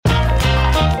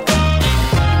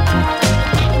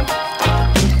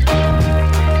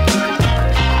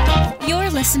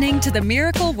listening to the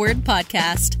Miracle Word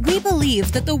Podcast. We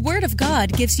believe that the Word of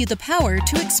God gives you the power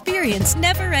to experience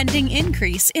never-ending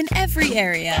increase in every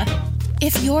area.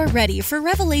 If you're ready for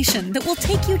revelation that will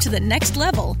take you to the next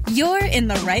level, you're in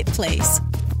the right place.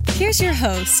 Here's your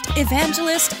host,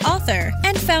 evangelist, author,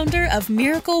 and founder of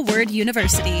Miracle Word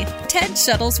University, Ted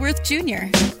Shuttlesworth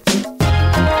Jr.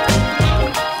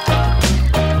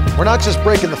 We're not just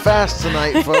breaking the fast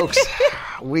tonight, folks.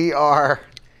 We're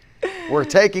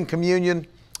taking communion,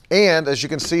 and as you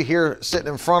can see here, sitting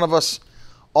in front of us,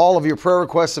 all of your prayer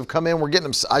requests have come in. We're getting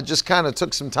them. I just kind of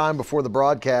took some time before the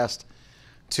broadcast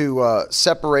to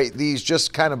separate these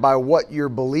just kind of by what you're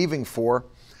believing for.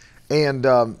 And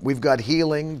we've got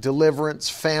healing, deliverance,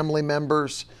 family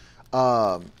members,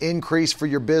 increase for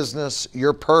your business,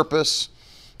 your purpose,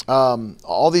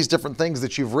 all these different things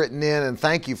that you've written in, and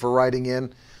thank you for writing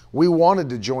in. We wanted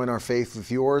to join our faith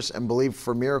with yours and believe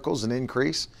for miracles and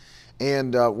increase.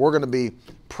 And we're going to be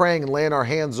praying and laying our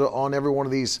hands on every one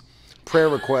of these prayer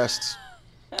requests.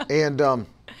 And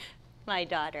my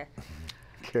daughter.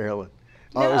 Carolyn.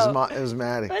 No. Oh, it was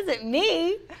Maddie. Was it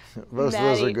me? Those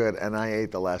are good. And I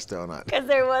ate the last donut. Because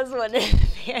there was one in the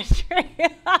pantry.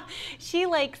 She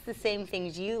likes the same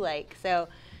things you like. So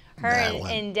her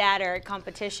and Dad are at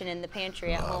competition in the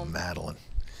pantry at home. Madeline.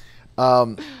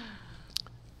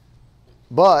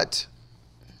 But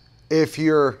if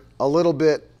you're a little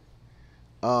bit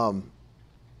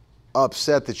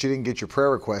upset that you didn't get your prayer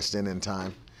request in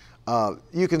time,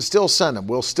 you can still send them.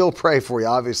 We'll still pray for you.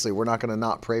 Obviously, we're not going to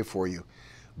not pray for you.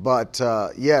 But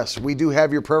yes, we do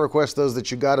have your prayer requests, those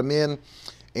that you got them in.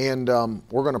 And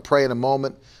we're going to pray in a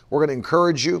moment. We're going to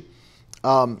encourage you.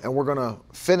 And we're going to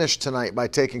finish tonight by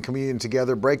taking communion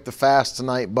together, break the fast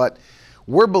tonight. But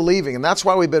we're believing, and that's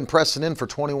why we've been pressing in for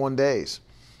 21 days.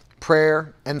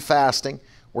 Prayer and fasting.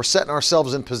 We're setting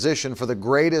ourselves in position for the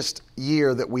greatest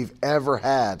year that we've ever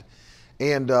had.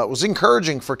 And it was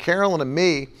encouraging for Carolyn and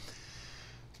me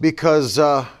because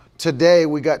today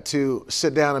we got to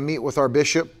sit down and meet with our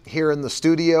bishop here in the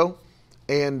studio.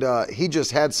 And he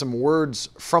just had some words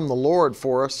from the Lord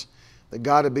for us that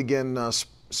God had begun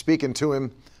speaking to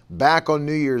him back on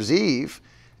New Year's Eve.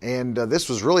 And this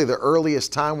was really the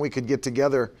earliest time we could get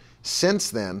together since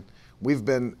then. We've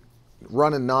been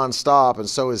running nonstop, and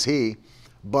so is he.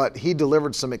 But he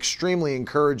delivered some extremely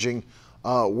encouraging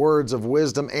words of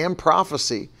wisdom and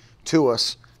prophecy to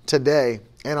us today.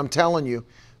 And I'm telling you,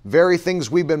 very things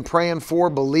we've been praying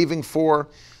for, believing for.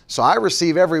 So I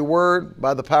receive every word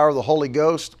by the power of the Holy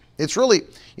Ghost. It's really,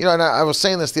 and I was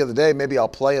saying this the other day, maybe I'll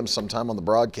play them sometime on the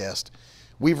broadcast.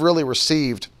 We've really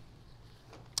received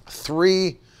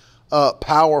 3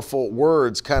 powerful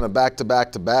words kind of back to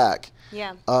back to back.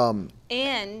 Yeah.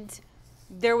 And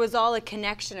there was all a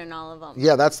connection in all of them.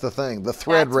 Yeah, that's the thing. The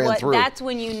thread ran through. That's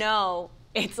when you know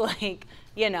it's like,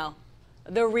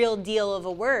 the real deal of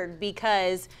a word,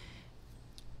 because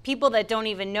people that don't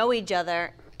even know each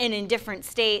other and in different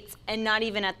states and not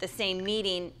even at the same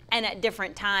meeting and at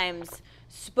different times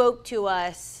spoke to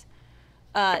us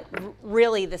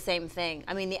really the same thing.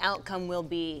 I mean, the outcome will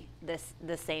be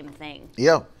the same thing.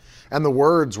 Yeah, and the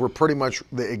words were pretty much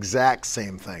the exact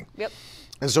same thing. Yep.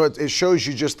 And so it shows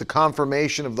you just the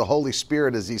confirmation of the Holy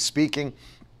Spirit as he's speaking.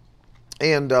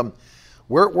 And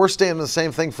we're saying the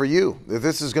same thing for you. That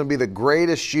this is going to be the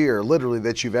greatest year, literally,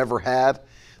 that you've ever had.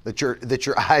 That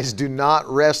your eyes do not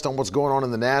rest on what's going on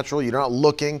in the natural. You're not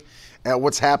looking at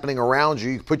what's happening around you.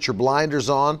 You put your blinders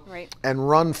on and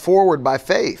run forward by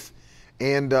faith.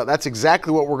 And that's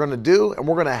exactly what we're going to do. And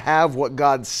we're going to have what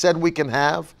God said we can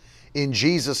have in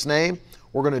Jesus' name.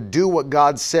 We're going to do what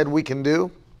God said we can do.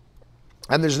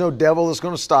 And there's no devil that's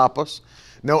going to stop us.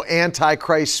 No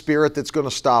antichrist spirit that's going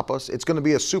to stop us. It's going to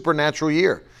be a supernatural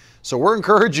year. So we're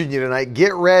encouraging you tonight,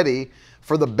 get ready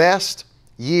for the best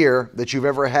year that you've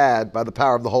ever had by the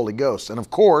power of the Holy Ghost. And of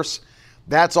course,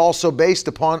 that's also based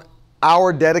upon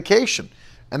our dedication.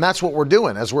 And that's what we're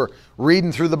doing. As we're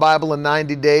reading through the Bible in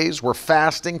 90 days, we're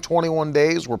fasting 21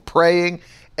 days, we're praying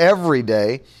every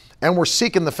day, and we're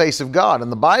seeking the face of God.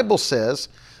 And the Bible says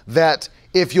that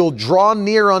if you'll draw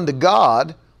near unto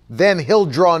God, then he'll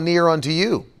draw near unto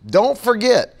you. Don't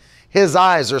forget, his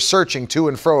eyes are searching to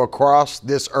and fro across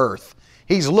this earth.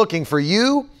 He's looking for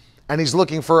you, and he's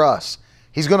looking for us.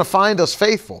 He's going to find us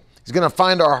faithful. He's going to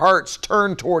find our hearts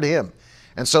turned toward him.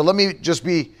 And so let me just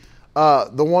be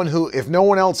the one who, if no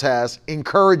one else has,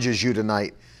 encourages you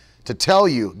tonight to tell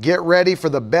you, get ready for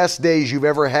the best days you've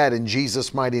ever had in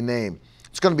Jesus' mighty name.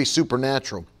 It's going to be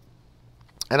supernatural.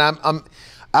 And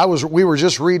we were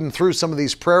just reading through some of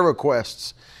these prayer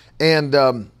requests, and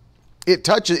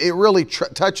it really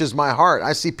touches my heart.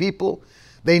 I see people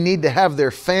They need to have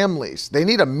their families. They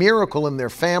need a miracle in their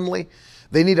family.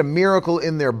 They need a miracle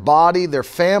in their body. Their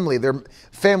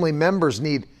family members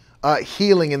need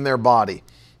healing in their body.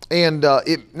 And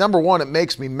number one, it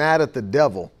makes me mad at the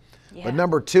devil. Yeah. But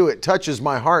number two, it touches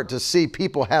my heart to see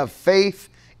people have faith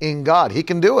in God. He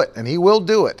can do it, and He will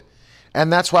do it.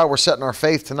 And that's why we're setting our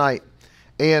faith tonight.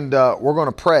 And we're going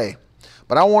to pray.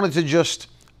 But I wanted to just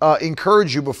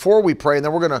encourage you before we pray, and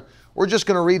then we're just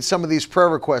going to read some of these prayer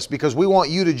requests, because we want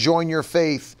you to join your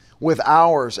faith with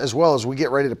ours as well as we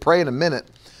get ready to pray in a minute.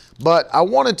 But I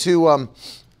wanted to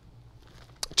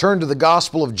turn to the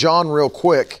Gospel of John real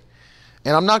quick.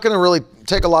 And I'm not going to really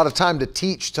take a lot of time to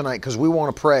teach tonight, because we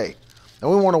want to pray. And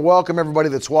we want to welcome everybody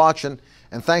that's watching,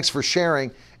 and thanks for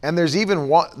sharing. And there's even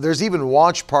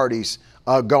watch parties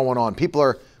going on. People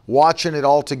are watching it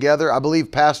all together. I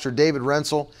believe Pastor David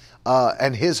Rensel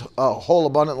and his whole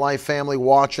Abundant Life family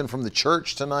watching from the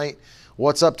church tonight.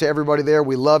 What's up to everybody there?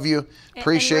 We love you.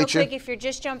 Appreciate you. And real quick, if you're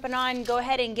just jumping on, go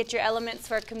ahead and get your elements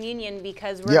for communion,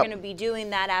 because we're going to be doing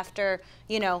that after,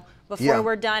 before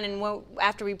we're done and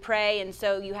after we pray. And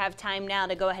so you have time now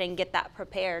to go ahead and get that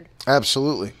prepared.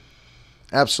 Absolutely.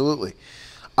 Absolutely.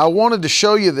 I wanted to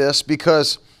show you this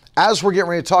because as we're getting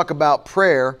ready to talk about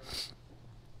prayer,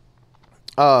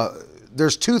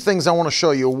 there's two things I want to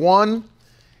show you. One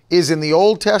is in the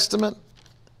Old Testament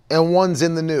and one's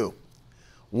in the New.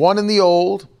 One in the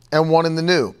Old and one in the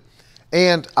New.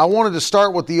 And I wanted to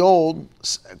start with the Old.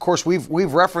 Of course,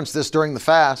 we've referenced this during the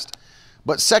fast,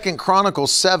 but 2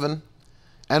 Chronicles 7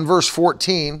 and verse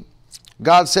 14,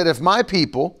 God said, "If my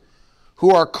people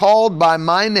who are called by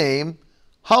my name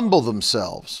humble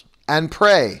themselves and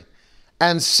pray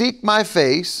and seek my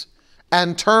face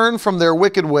and turn from their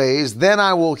wicked ways, then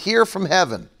I will hear from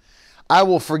heaven. I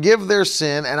will forgive their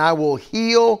sin and I will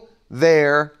heal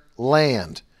their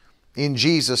land." In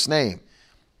Jesus' name.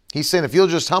 He's saying if you'll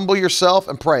just humble yourself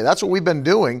and pray. That's what we've been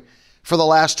doing for the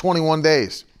last 21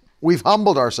 days. We've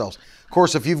humbled ourselves. Of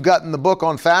course, if you've gotten the book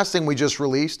on fasting we just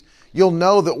released, you'll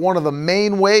know that one of the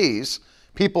main ways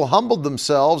people humbled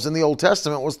themselves in the Old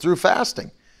Testament was through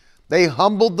fasting. They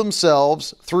humbled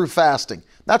themselves through fasting.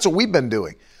 That's what we've been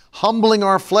doing. Humbling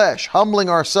our flesh, humbling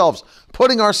ourselves,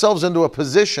 putting ourselves into a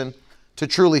position to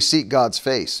truly seek God's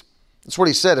face. That's what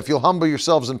He said. If you'll humble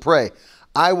yourselves and pray,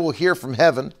 I will hear from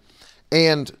heaven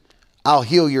and I'll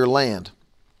heal your land.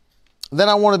 Then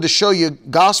I wanted to show you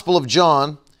Gospel of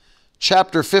John,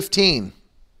 chapter 15.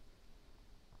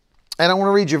 And I want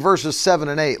to read you verses 7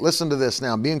 and 8. Listen to this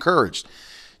now. Be encouraged.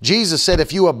 Jesus said,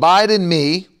 "If you abide in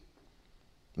me,"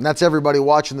 and that's everybody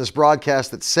watching this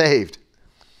broadcast that's saved.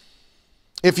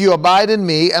 "If you abide in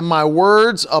me and my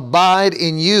words abide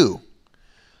in you,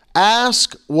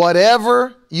 ask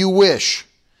whatever you wish,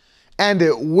 and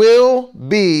it will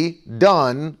be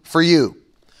done for you.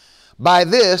 By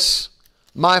this,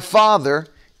 my Father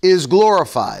is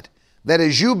glorified, that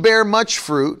as you bear much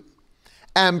fruit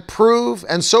and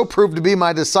so prove to be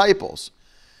my disciples.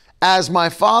 As my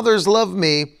Father's loved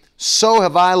me, so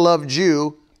have I loved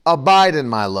you. Abide in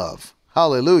my love."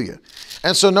 Hallelujah.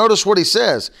 And so notice what He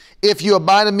says. If you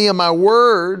abide in me and my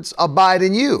words abide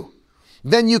in you,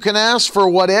 then you can ask for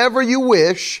whatever you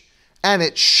wish, and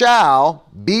it shall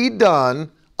be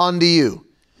done unto you.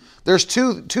 There's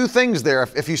two things there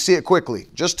if you see it quickly.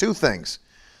 Just two things.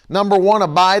 Number one,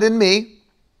 abide in me.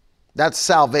 That's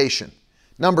salvation.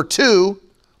 Number two,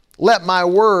 let my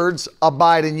words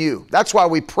abide in you. That's why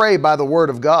we pray by the Word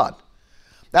of God.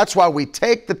 That's why we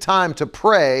take the time to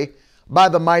pray by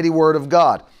the mighty Word of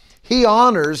God. He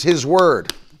honors His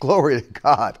Word. Glory to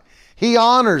God. He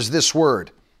honors this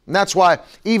Word. And that's why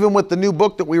even with the new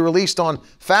book that we released on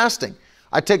fasting,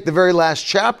 I take the very last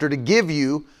chapter to give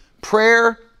you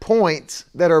prayer points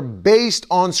that are based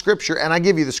on Scripture, and I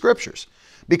give you the Scriptures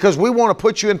because we want to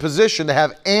put you in position to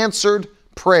have answered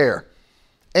prayer.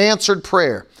 Answered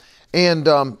prayer. And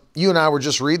you and I were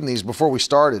just reading these before we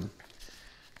started,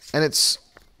 and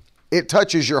it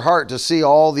touches your heart to see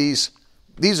all these.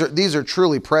 These are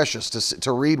truly precious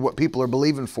to read what people are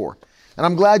believing for. And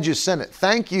I'm glad you sent it.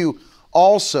 Thank you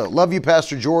also. Love you,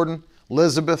 Pastor Jordan,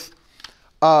 Elizabeth,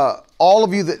 all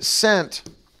of you that sent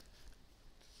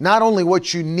not only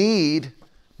what you need,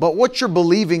 but what you're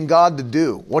believing God to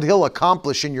do, what He'll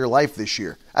accomplish in your life this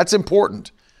year. That's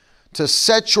important. To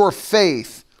set your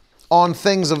faith on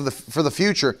things for the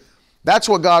future. That's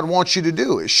what God wants you to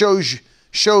do. It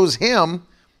shows Him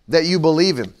that you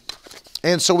believe Him.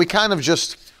 And so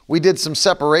we did some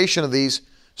separation of these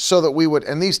so that we would,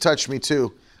 and these touched me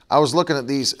too. I was looking at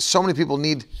these. So many people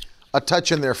need a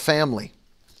touch in their family.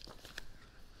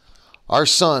 Our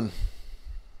son,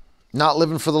 not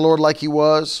living for the Lord like he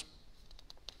was,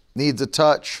 needs a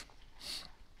touch.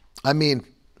 I mean,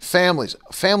 families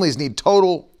need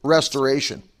total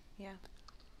restoration. Yeah.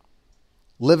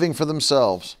 Living for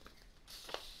themselves.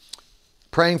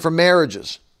 Praying for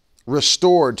marriages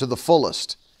restored to the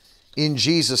fullest in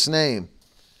Jesus' name.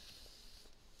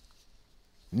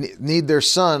 Need their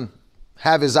son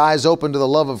have his eyes open to the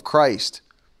love of Christ.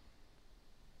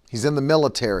 He's in the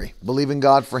military, believing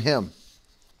God for him.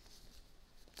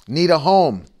 Need a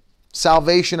home,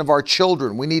 salvation of our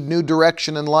children. We need new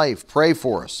direction in life. Pray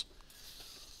for us.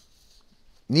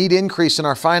 Need increase in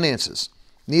our finances.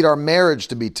 Need our marriage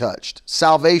to be touched.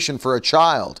 Salvation for a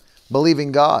child,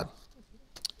 believing God.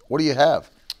 What do you have?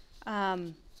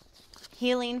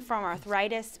 Healing from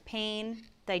arthritis, pain,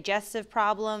 digestive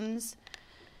problems,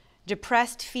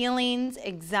 depressed feelings,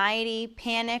 anxiety,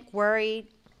 panic, worry.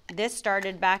 This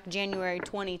started back January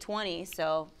 2020,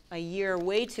 so a year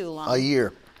way too long. A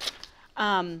year.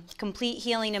 Complete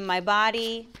healing in my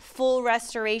body, full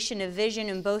restoration of vision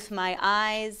in both my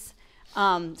eyes.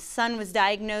 Son was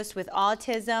diagnosed with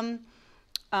autism,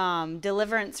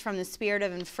 deliverance from the spirit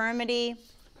of infirmity,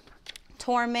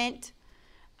 torment,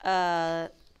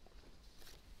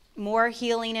 more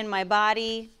healing in my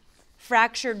body,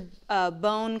 fractured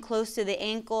bone close to the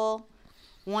ankle,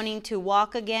 wanting to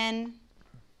walk again.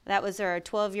 That was our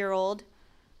 12-year-old.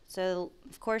 So,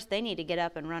 of course, they need to get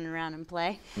up and run around and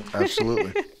play.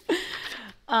 Absolutely.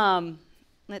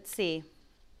 Let's see.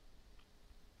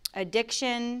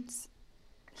 Addictions,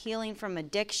 healing from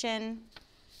addiction.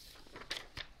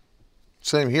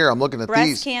 Same here. I'm looking at Breast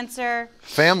these. cancer.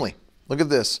 Family. Look at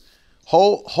this.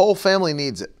 Whole family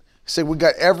needs it. Say we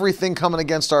got everything coming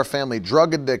against our family.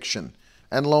 Drug addiction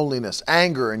and loneliness,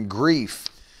 anger and grief.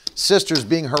 Sisters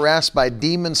being harassed by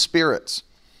demon spirits.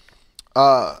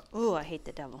 Ooh, I hate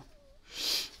the devil.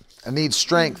 I need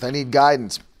strength. I need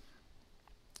guidance.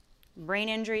 Brain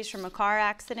injuries from a car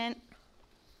accident.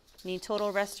 Need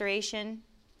total restoration.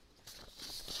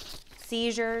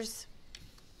 Seizures.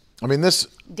 I mean, this.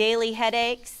 Daily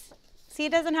headaches. See,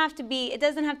 it doesn't have to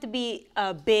be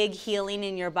a big healing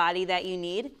in your body that you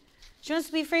need. She wants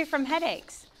to be free from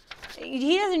headaches.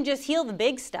 He doesn't just heal the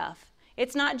big stuff.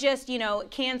 It's not just,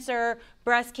 cancer,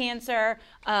 breast cancer,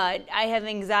 I have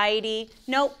anxiety.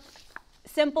 Nope.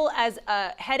 Simple as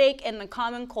a headache and the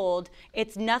common cold.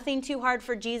 It's nothing too hard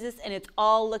for Jesus, and it's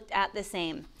all looked at the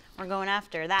same. We're going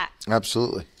after that.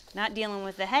 Absolutely. Not dealing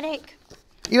with the headache.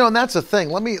 And that's the thing.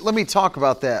 Let me talk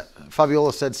about that.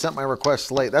 Fabiola said, sent my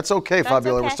request late. That's okay,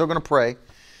 Fabiola. Okay. We're still going to pray.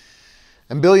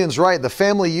 And Billion's right. The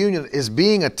family union is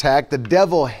being attacked. The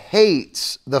devil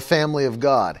hates the family of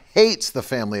God. Hates the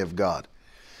family of God.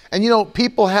 And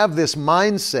people have this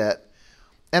mindset.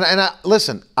 And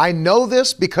listen, I know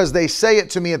this because they say it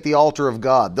to me at the altar of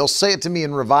God. They'll say it to me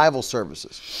in revival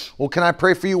services. Well, can I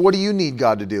pray for you? What do you need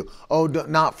God to do? Oh,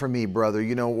 not for me, brother.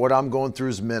 What I'm going through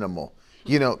is minimal.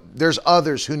 There's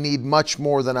others who need much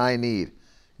more than I need.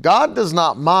 God does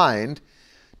not mind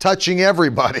touching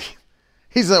everybody.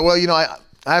 He's like, well,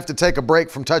 I have to take a break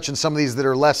from touching some of these that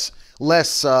are less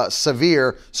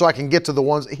severe so I can get to the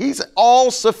ones. He's all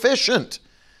sufficient.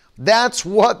 That's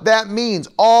what that means,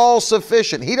 all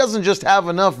sufficient. He doesn't just have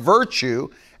enough virtue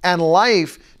and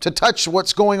life to touch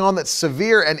what's going on that's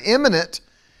severe and imminent.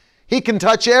 He can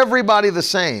touch everybody the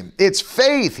same. It's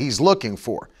faith he's looking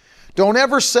for. Don't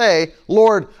ever say,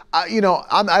 Lord, I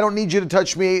don't need you to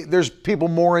touch me. There's people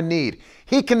more in need.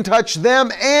 He can touch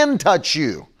them and touch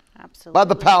you. Absolutely. By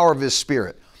the power of his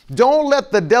Spirit. Don't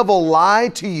let the devil lie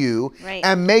to you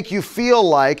and make you feel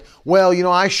like, well,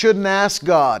 I shouldn't ask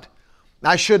God.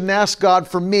 I shouldn't ask God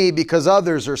for me because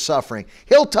others are suffering.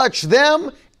 He'll touch them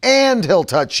and he'll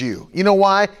touch you. You know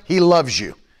why? He loves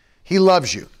you. He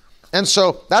loves you. And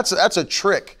so that's a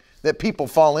trick that people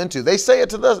fall into. They say it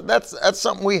to us. That's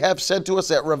something we have said to us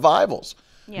at revivals.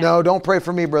 Yeah. No, don't pray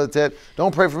for me, Brother Ted.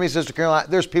 Don't pray for me, Sister Caroline.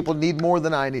 There's people need more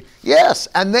than I need. Yes,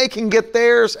 and they can get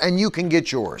theirs and you can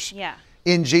get yours. Yeah.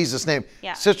 In Jesus' name.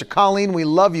 Yeah. Sister Colleen, we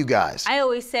love you guys. I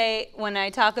always say when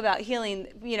I talk about healing,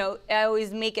 I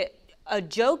always make it a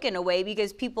joke in a way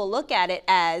because people look at it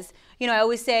as, I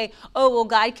always say, oh, well,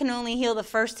 God can only heal the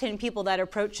first 10 people that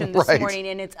approach him this morning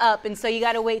and it's up. And so you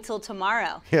got to wait till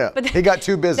tomorrow. Yeah, but he got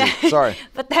too busy. Sorry.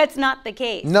 But that's not the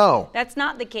case. No. That's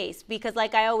not the case because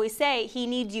like I always say, he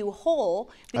needs you whole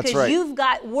because that's right. You've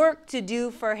got work to do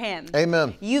for him.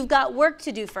 Amen. You've got work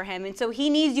to do for him. And so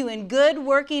he needs you in good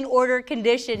working order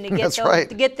condition to get,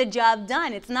 to get the job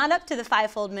done. It's not up to the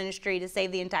fivefold ministry to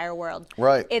save the entire world.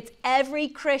 Right. It's every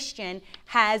Christian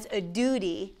has a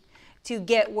duty to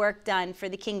get work done for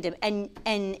the kingdom. And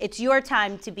it's your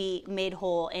time to be made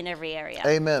whole in every area.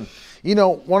 Amen.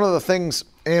 One of the things,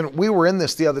 and we were in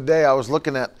this the other day, I was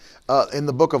looking at in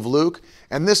the book of Luke,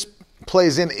 and this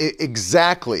plays in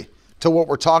exactly to what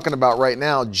we're talking about right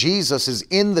now. Jesus is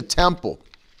in the temple,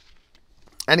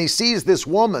 and he sees this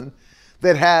woman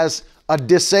that has a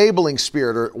disabling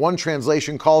spirit, or one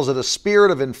translation calls it a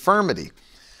spirit of infirmity.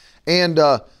 And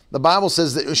the Bible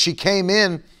says that she came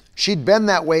in, she'd been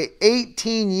that way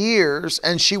 18 years,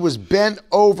 and she was bent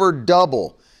over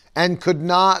double and could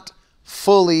not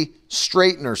fully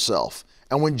straighten herself.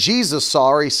 And when Jesus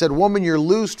saw her, he said, "Woman, you're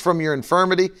loosed from your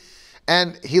infirmity."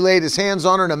 And he laid his hands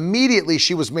on her, and immediately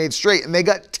she was made straight. And they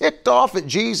got ticked off at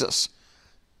Jesus.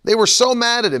 They were so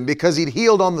mad at him because he'd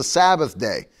healed on the Sabbath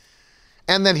day.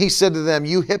 And then he said to them,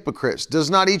 "You hypocrites, does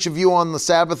not each of you on the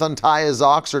Sabbath untie his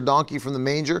ox or donkey from the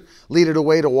manger, lead it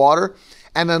away to water?"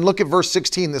 And then look at verse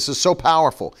 16. This is so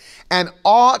powerful. "And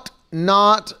ought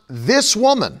not this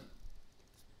woman,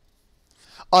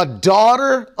 a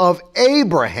daughter of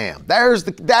Abraham," that's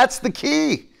the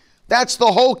key. That's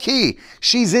the whole key.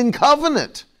 She's in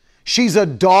covenant. She's a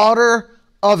daughter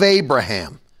of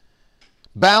Abraham.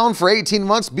 "Bound for 18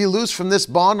 months, be loosed from this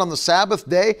bond on the Sabbath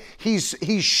day." He's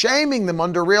shaming them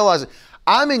under realizing,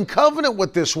 I'm in covenant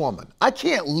with this woman. I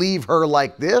can't leave her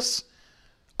like this.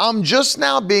 I'm just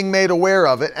now being made aware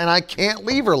of it, and I can't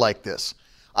leave her like this.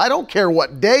 I don't care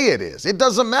what day it is. It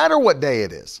doesn't matter what day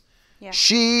it is. Yeah.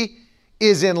 She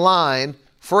is in line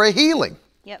for a healing.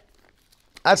 Yep.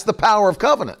 That's the power of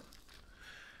covenant.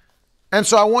 And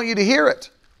so I want you to hear it.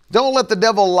 Don't let the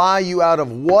devil lie you out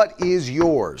of what is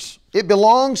yours. It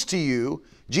belongs to you.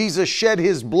 Jesus shed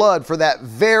his blood for that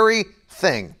very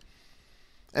thing.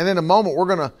 And in a moment, we're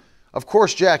going to, of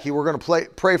course, Jackie, we're going to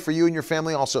pray for you and your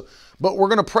family also. But we're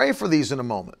going to pray for these in a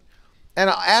moment. And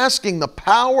asking the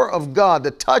power of God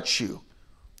to touch you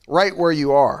right where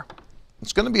you are.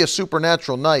 It's going to be a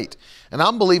supernatural night. And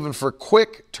I'm believing for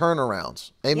quick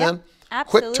turnarounds. Amen? Yep,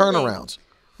 absolutely. Quick turnarounds.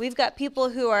 We've got people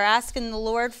who are asking the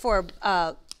Lord for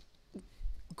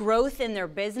growth in their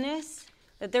business,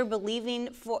 that they're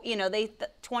believing for,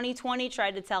 2020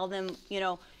 tried to tell them,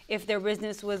 if their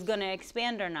business was going to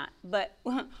expand or not. But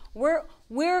we're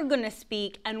going to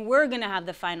speak, and we're going to have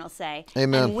the final say.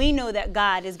 Amen. And we know that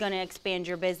God is going to expand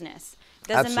your business.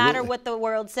 Doesn't matter what the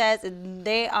world says.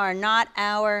 They are not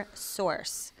our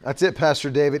source. That's it,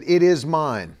 Pastor David. It is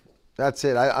mine. That's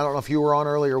it. I don't know if you were on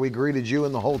earlier. We greeted you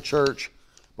and the whole church.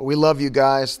 But we love you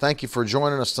guys. Thank you for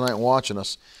joining us tonight and watching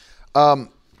us.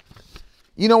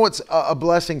 You know what's a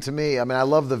blessing to me? I mean, I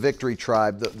love the Victory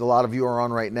Tribe that a lot of you are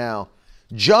on right now.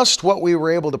 Just what we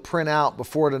were able to print out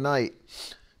before tonight.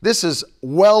 This is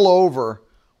well over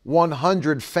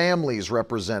 100 families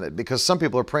represented, because some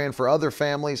people are praying for other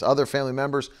families, other family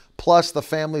members, plus the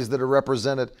families that are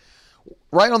represented.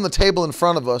 Right on the table in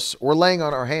front of us, we're laying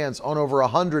on our hands on over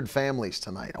 100 families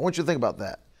tonight. I want you to think about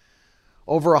that.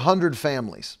 Over 100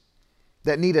 families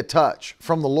that need a touch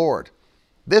from the Lord.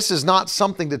 This is not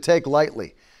something to take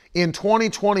lightly. In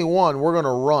 2021, we're going to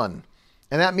run.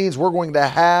 And that means we're going to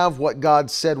have what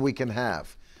God said we can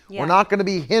have. Yeah. We're not going to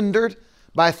be hindered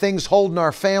by things holding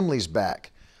our families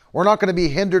back. We're not going to be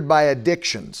hindered by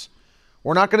addictions.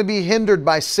 We're not going to be hindered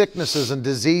by sicknesses and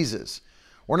diseases.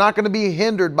 We're not going to be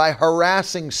hindered by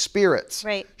harassing spirits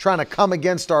trying to come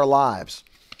against our lives.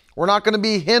 We're not going to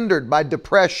be hindered by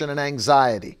depression and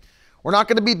anxiety. We're not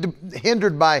going to be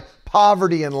hindered by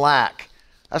poverty and lack.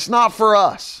 That's not for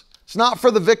us. It's not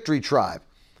for the Victory Tribe.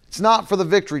 It's not for the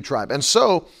Victory Tribe. And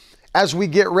so, as we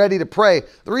get ready to pray,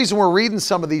 the reason we're reading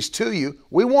some of these to you,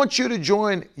 we want you to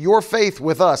join your faith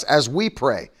with us as we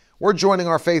pray. We're joining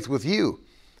our faith with you,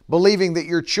 believing that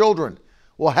your children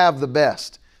will have the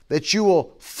best, that you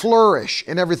will flourish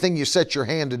in everything you set your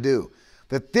hand to do,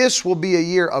 that this will be a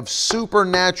year of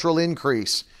supernatural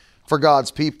increase for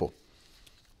God's people.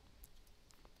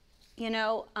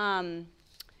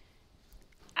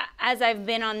 As I've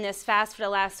been on this fast for the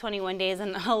last 21 days,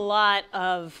 and a lot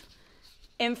of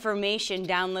information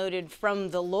downloaded from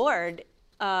the Lord,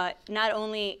 not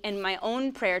only in my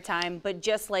own prayer time, but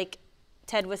just like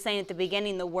Ted was saying at the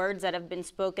beginning, the words that have been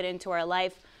spoken into our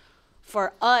life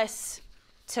for us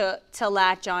to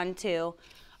latch on to.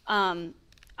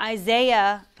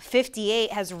 Isaiah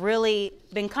 58 has really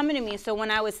been coming to me. So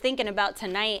when I was thinking about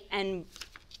tonight and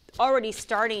already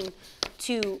starting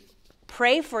to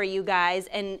pray for you guys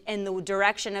and in the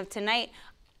direction of tonight,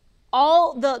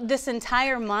 this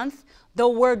entire month, the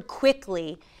word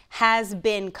quickly has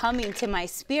been coming to my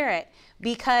spirit,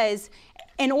 because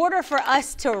in order for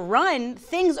us to run,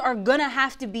 things are gonna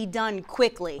have to be done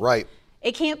quickly. Right.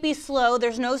 It can't be slow.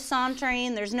 There's no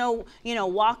sauntering. There's no,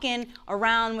 walking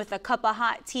around with a cup of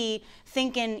hot tea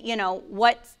thinking,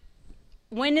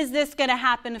 when is this going to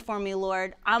happen for me,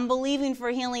 Lord? I'm believing for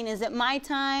healing. Is it my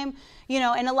time?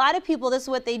 And a lot of people, this is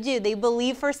what they do. They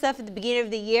believe for stuff at the beginning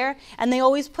of the year, and they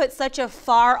always put such a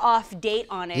far off date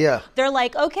on it. Yeah. They're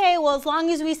like, okay, well, as long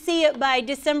as we see it by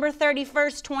December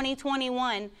 31st,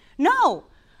 2021. No,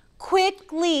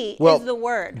 quickly is the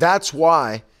word. That's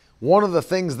why one of the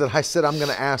things that I said I'm going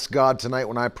to ask God tonight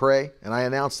when I pray, and I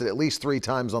announced it at least 3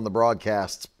 times on the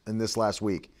broadcasts in this last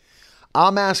week,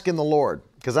 I'm asking the Lord,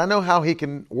 because I know how he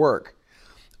can work.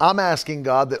 I'm asking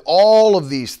God that all of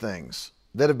these things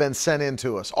that have been sent in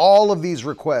to us, all of these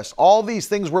requests, all these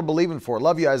things we're believing for,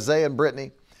 love you, Isaiah and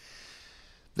Brittany,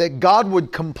 that God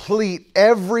would complete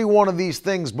every one of these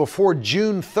things before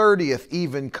June 30th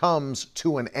even comes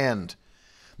to an end.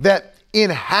 That in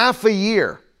half a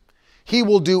year, he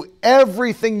will do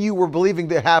everything you were believing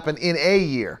to happen in a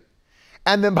year.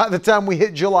 And then by the time we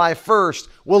hit July 1st,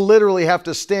 we'll literally have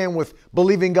to stand with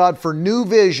believing God for new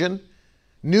vision,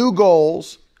 new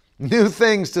goals, new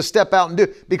things to step out and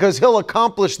do, because he'll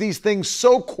accomplish these things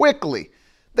so quickly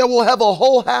that we'll have a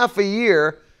whole half a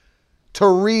year to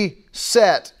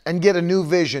reset and get a new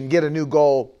vision, get a new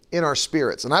goal in our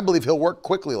spirits. And I believe he'll work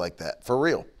quickly like that, for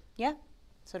real. Yeah,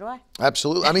 so do I.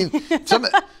 Absolutely. I mean,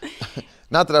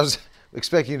 not that I was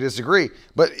expecting you to disagree,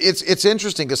 but it's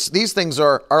interesting because these things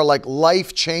are like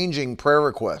life-changing prayer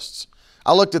requests.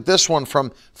 I looked at this one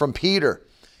from Peter.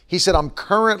 He said, I'm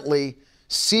currently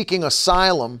seeking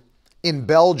asylum in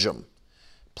Belgium.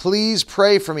 Please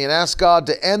pray for me and ask God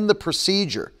to end the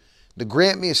procedure, to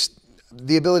grant me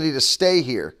the ability to stay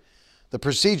here. The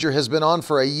procedure has been on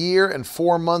for 1 year and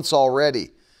 4 months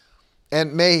already.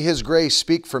 And may his grace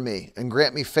speak for me and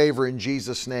grant me favor in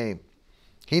Jesus' name.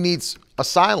 He needs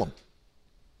asylum.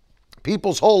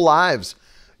 People's whole lives,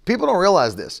 people don't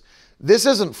realize this. This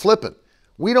isn't flippant.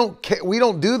 We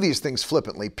don't do these things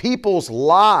flippantly. People's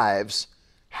lives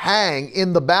hang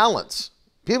in the balance.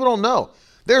 People don't know.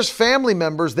 There's family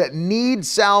members that need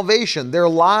salvation. Their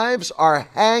lives are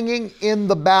hanging in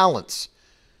the balance.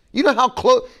 You know how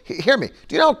close, hear me,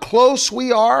 do you know how close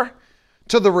we are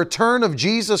to the return of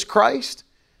Jesus Christ?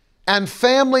 And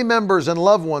family members and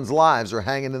loved ones' lives are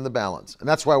hanging in the balance. And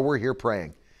that's why we're here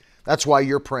praying. That's why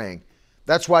you're praying.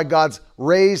 That's why God's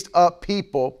raised up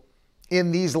people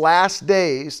in these last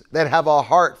days that have a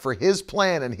heart for his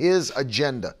plan and his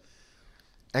agenda.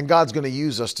 And God's going to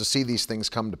use us to see these things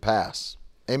come to pass.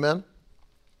 Amen?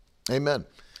 Amen.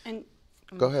 And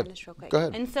Go ahead. Go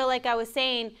ahead. And so like I was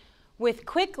saying, with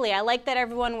quickly, I like that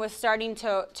everyone was starting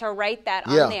to write that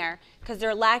Yeah. on there, because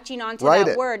they're latching onto Write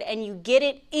that it. word, and you get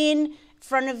it in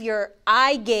front of your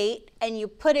eye gate and you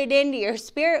put it into your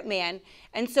spirit man.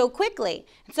 And so quickly.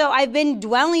 So I've been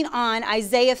dwelling on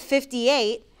Isaiah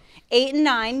 58, 8 and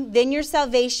 9. Then your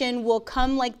salvation will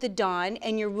come like the dawn,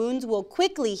 and your wounds will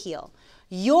quickly heal.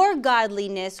 Your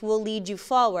godliness will lead you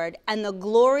forward, and the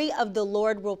glory of the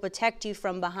Lord will protect you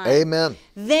from behind. Amen.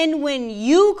 Then when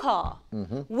you call,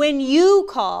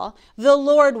 the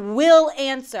Lord will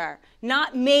answer.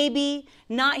 Not maybe,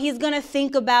 not he's going to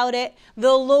think about it.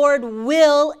 The Lord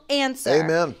will answer.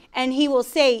 Amen. And he will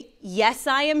say, yes,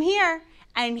 I am here.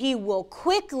 And he will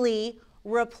quickly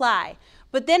reply.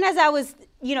 But then as I was,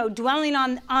 dwelling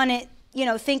on it,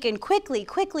 thinking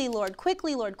quickly, Lord,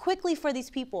 quickly for these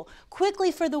people,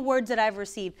 quickly for the words that I've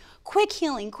received, quick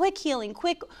healing, quick,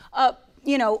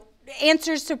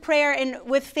 answers to prayer and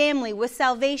with family, with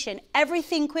salvation,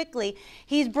 everything quickly.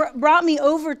 He's brought me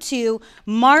over to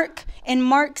Mark, in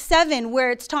Mark 7,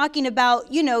 where it's talking about,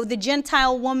 the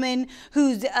Gentile woman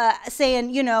who's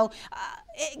saying,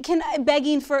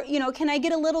 begging for, can I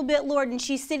get a little bit, Lord? And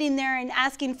she's sitting there and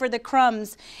asking for the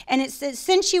crumbs. And it says,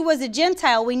 since she was a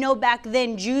Gentile, we know back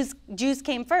then Jews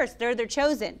came first. They're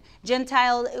chosen.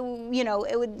 Gentile,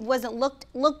 it wasn't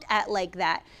looked at like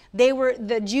that.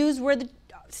 The Jews were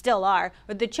still are,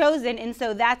 but the chosen. And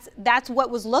so that's what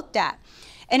was looked at.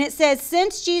 And it says,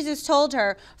 since Jesus told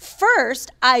her,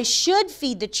 first I should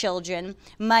feed the children,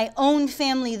 my own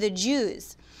family, the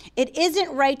Jews. It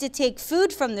isn't right to take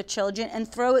food from the children and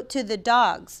throw it to the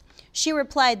dogs. She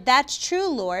replied, that's true,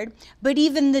 Lord, but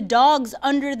even the dogs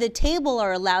under the table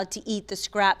are allowed to eat the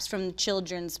scraps from the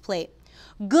children's plate.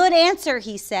 Good answer,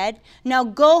 he said. Now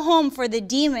go home, for the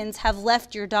demons have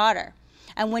left your daughter.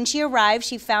 And when she arrived,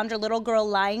 she found her little girl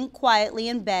lying quietly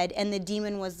in bed, and the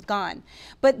demon was gone.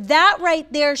 But that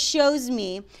right there shows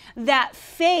me that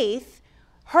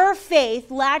her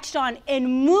faith latched on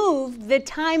and moved the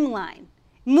timeline.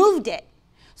 Moved it.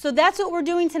 So that's what we're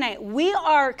doing tonight. We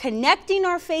are connecting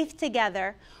our faith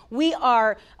together. We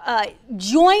are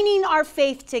joining our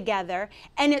faith together,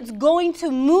 and it's going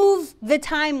to move the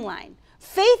timeline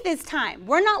Faith is time.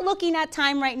 We're not looking at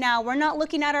time right now. We're not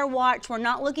looking at our watch. We're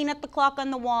not looking at the clock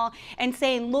on the wall and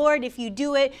saying, Lord, if you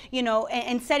do it,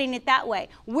 and setting it that way.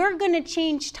 We're going to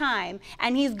change time,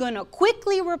 and he's going to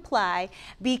quickly reply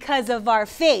because of our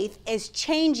faith is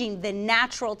changing the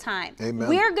natural time. Amen.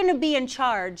 We're going to be in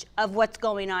charge of what's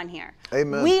going on here.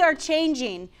 Amen. We are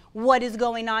changing what is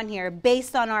going on here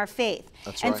based on our faith.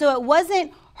 That's and right. so it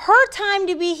wasn't her time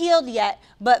to be healed yet,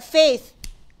 but faith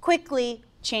quickly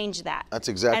changed that. That's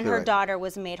exactly And her right. daughter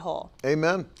was made whole.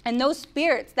 Amen. And those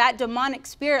spirits, that demonic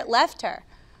spirit left her.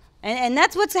 And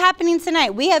that's what's happening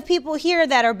tonight. We have people here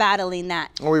that are battling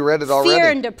that. Well, we read it already. Fear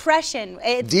and depression.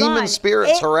 It's Demon gone.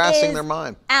 spirits It harassing is their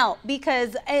mind. Out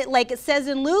because, like it says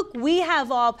in Luke, we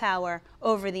have all power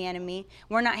over the enemy.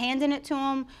 We're not handing it to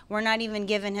him. We're not even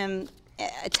giving him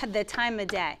the time of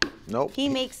day. Nope. He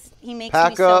makes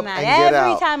Pack me so up mad. and get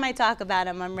Every out. time I talk about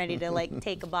him, I'm ready to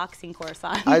take a boxing course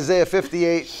on. Isaiah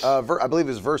 58, I believe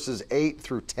it's verses 8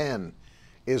 through 10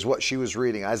 is what she was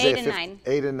reading. Isaiah 8 and 9.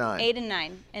 8 and 9. 8 and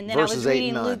 9. And then Verses I 8 was and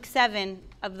reading 9. Luke 7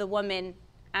 of the woman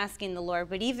asking the Lord,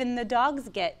 but even the dogs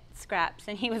get scraps.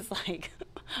 And he was like,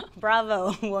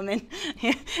 bravo, woman.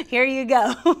 Here you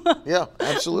go. Yeah,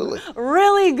 absolutely.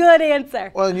 Really good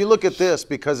answer. Well, and you look at this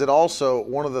because it also,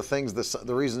 one of the things,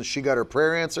 the reason she got her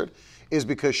prayer answered is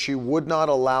because she would not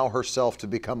allow herself to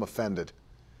become offended.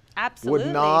 Absolutely.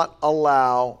 Would not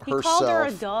allow He herself called her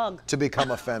a dog. to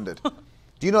become offended.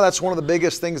 Do you know that's one of the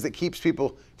biggest things that keeps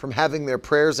people from having their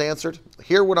prayers answered?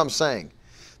 Hear what I'm saying.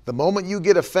 The moment you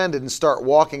get offended and start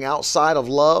walking outside of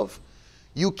love,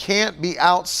 you can't be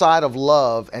outside of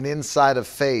love and inside of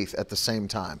faith at the same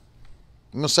time.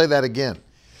 I'm going to say that again.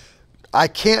 I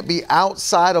can't be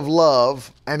outside of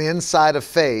love and inside of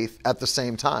faith at the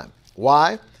same time.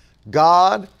 Why?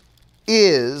 God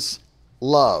is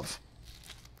love.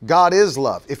 God is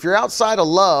love. If you're outside of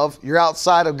love, you're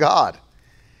outside of God.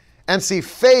 And see,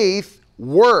 faith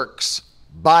works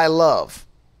by love.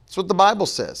 That's what the Bible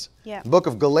says. Yeah. Book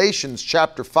of Galatians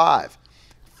chapter 5.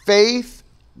 Faith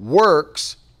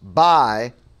works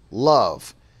by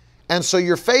love. And so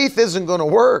your faith isn't going to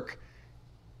work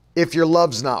if your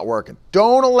love's not working.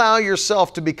 Don't allow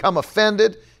yourself to become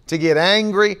offended, to get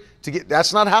angry,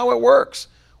 that's not how it works.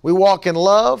 We walk in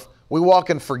love, we walk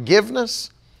in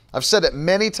forgiveness. I've said it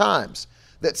many times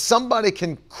that somebody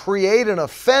can create an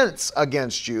offense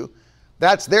against you.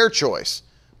 That's their choice.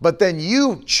 But then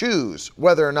you choose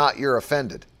whether or not you're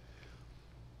offended.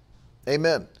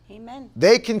 Amen. Amen.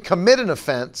 They can commit an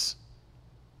offense,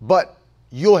 but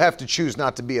you'll have to choose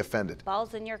not to be offended.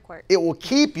 Ball's in your court. It will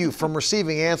keep you from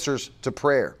receiving answers to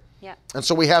prayer. Yeah. And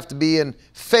so we have to be in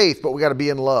faith, but we got to be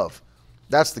in love.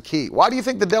 That's the key. Why do you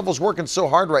think the devil's working so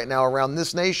hard right now around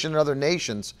this nation and other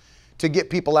nations to get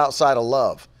people outside of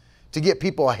love? To get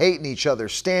people hating each other,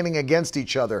 standing against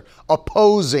each other,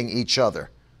 opposing each other.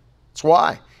 That's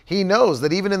why. He knows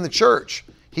that even in the church,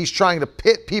 he's trying to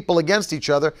pit people against each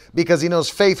other because he knows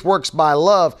faith works by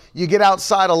love. You get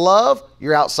outside of love,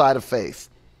 you're outside of faith.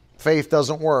 Faith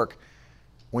doesn't work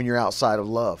when you're outside of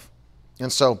love.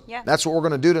 And so that's what we're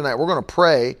going to do tonight. We're going to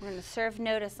pray. We're going to serve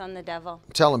notice on the devil.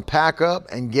 Tell him pack up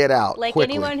and get out Like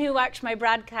quickly. anyone who watched my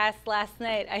broadcast last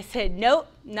night, I said, nope,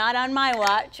 not on my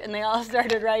watch. And they all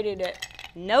started writing it.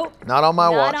 Nope. Not on my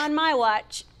watch. Not on my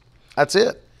watch. That's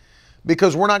it.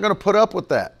 Because we're not going to put up with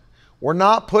that. We're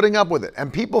not putting up with it.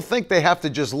 And people think they have to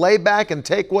just lay back and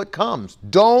take what comes.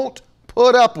 Don't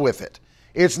put up with it.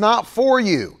 It's not for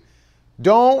you.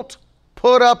 Don't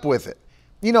put up with it.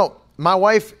 You know, my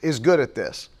wife is good at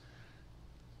this.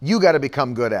 You got to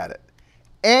become good at it.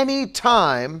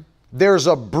 Anytime there's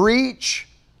a breach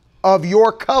of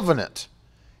your covenant,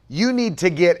 you need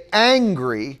to get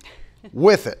angry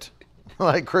with it.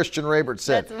 Like Christian Rabert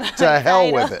said, to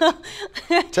hell with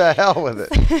it. To hell with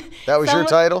it. That was your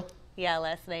title? Yeah,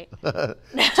 last night. To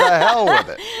hell with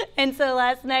it. And so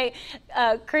last night,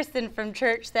 Kristen from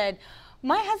church said,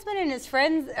 my husband and his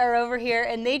friends are over here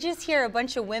and they just hear a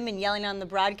bunch of women yelling on the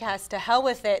broadcast, to hell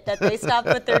with it, that they stopped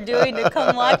what they're doing to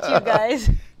come watch you guys.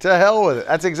 To hell with it.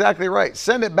 That's exactly right.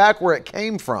 Send it back where it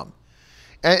came from.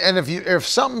 And if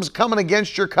something's coming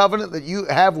against your covenant that you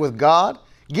have with God,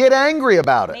 get angry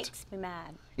about it. Makes me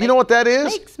mad. You know what that is?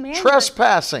 Makes me angry.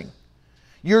 Trespassing.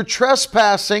 You're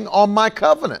trespassing on my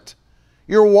covenant.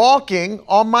 You're walking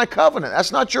on my covenant.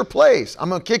 That's not your place. I'm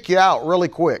going to kick you out really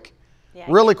quick. Yeah,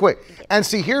 really quick. And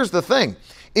see, here's the thing,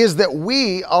 is that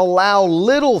we allow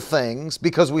little things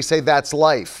because we say that's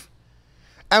life.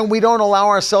 And we don't allow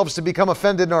ourselves to become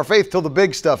offended in our faith till the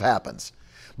big stuff happens.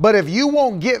 But if you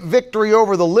won't get victory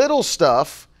over the little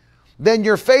stuff, then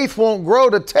your faith won't grow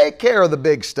to take care of the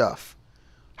big stuff.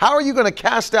 How are you going to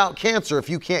cast out cancer if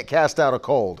you can't cast out a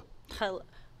cold?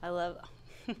 I love.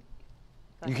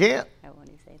 You can't. I won't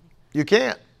even say anything. You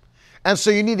can't. And so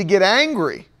you need to get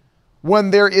angry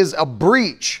when there is a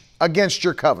breach against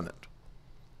your covenant.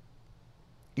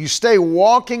 You stay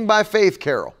walking by faith,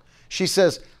 Carol. She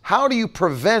says, how do you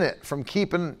prevent it from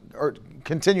keeping or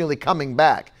continually coming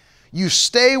back? You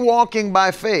stay walking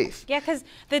by faith. Yeah, because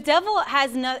the devil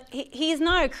has he's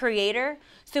not a creator,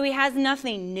 so he has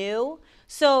nothing new.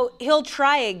 So he'll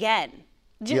try again.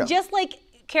 Just like,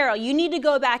 Carol, you need to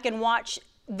go back and watch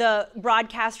the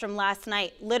broadcast from last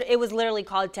night. It was literally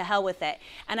called To Hell With It.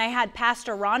 And I had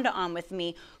Pastor Rhonda on with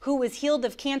me, who was healed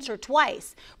of cancer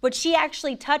twice. But she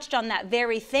actually touched on that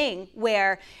very thing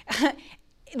where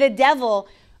the devil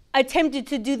attempted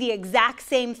to do the exact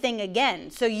same thing again.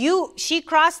 So she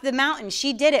crossed the mountain.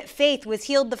 She did it. Faith was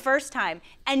healed the first time.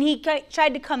 And he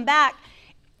tried to come back.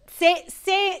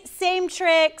 Same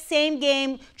trick, same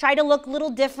game, try to look a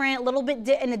little different, a little bit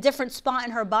in a different spot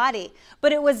in her body.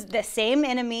 But it was the same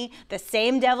enemy, the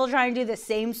same devil trying to do the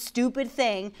same stupid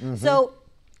thing. Mm-hmm. So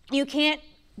you can't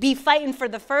be fighting for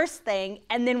the first thing,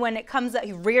 and then when it comes up,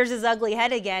 he rears his ugly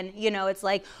head again, it's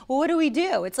like, well, what do we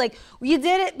do? It's like, you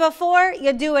did it before,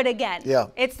 you do it again. Yeah.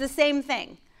 It's the same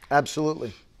thing.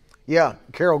 Absolutely. Yeah,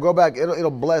 Carol, go back.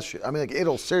 It'll bless you. I mean,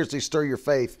 it'll seriously stir your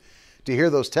faith to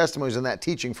hear those testimonies and that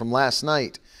teaching from last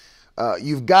night.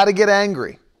 You've got to get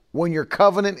angry when your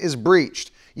covenant is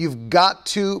breached. You've got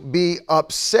to be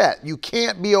upset. You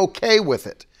can't be okay with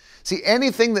it. See,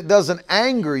 anything that doesn't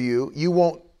anger you, you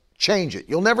won't change it.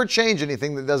 You'll never change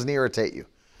anything that doesn't irritate you.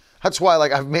 That's why,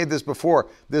 I've made this before,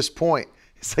 this point.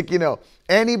 It's like,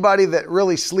 anybody that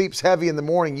really sleeps heavy in the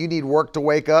morning, you need work to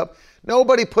wake up.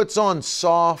 Nobody puts on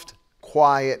soft,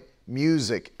 quiet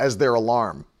music as their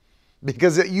alarm.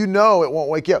 Because it won't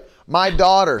wake you up. My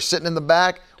daughter sitting in the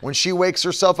back, when she wakes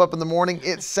herself up in the morning,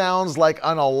 it sounds like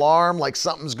an alarm, like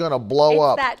something's gonna blow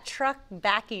up. It's that truck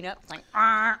backing up, like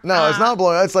No, it's not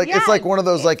blowing up. It's like one of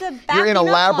those, like you're in a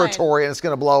laboratory and it's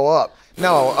gonna blow up.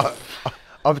 No,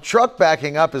 a truck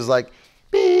backing up is like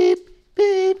beep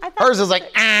beep. Hers is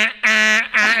like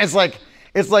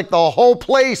It's like the whole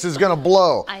place is gonna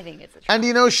blow. I think it's a truck.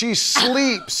 And she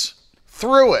sleeps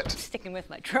through it. I'm sticking with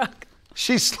my truck.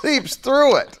 She sleeps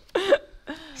through it.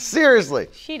 Seriously.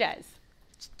 She does.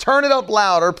 Turn it up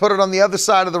louder, put it on the other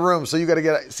side of the room. So you got to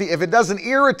get it. See, if it doesn't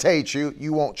irritate you,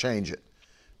 you won't change it.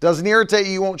 Doesn't irritate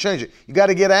you, you won't change it. You got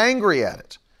to get angry at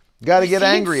it. You got to get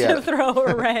angry at it. Throw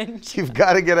a wrench. You've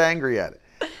got to get angry at it.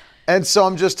 And so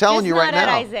I'm just telling you right now. Not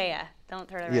at Isaiah. Don't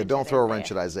throw a wrench. Yeah, don't throw a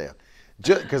wrench at Isaiah.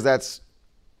 Because that's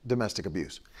domestic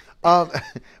abuse.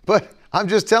 But I'm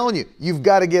just telling you, you've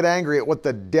got to get angry at what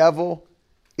the devil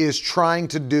is trying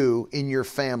to do in your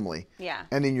family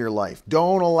and in your life.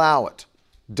 Don't allow it.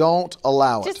 Don't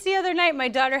allow it. Just the other night, my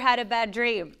daughter had a bad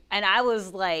dream, and I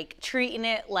was treating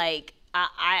it like,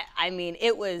 I mean,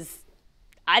 it was,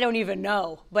 I don't even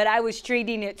know, but I was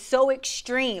treating it so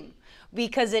extreme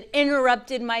because it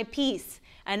interrupted my peace.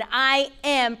 And I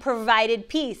am provided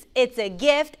peace. It's a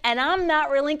gift, and I'm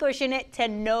not relinquishing it to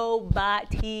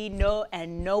nobody,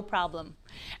 no problem.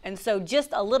 And so just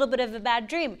a little bit of a bad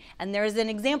dream. And there's an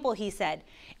example, he said.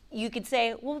 You could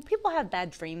say, well, people have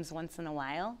bad dreams once in a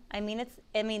while. I mean,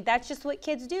 that's just what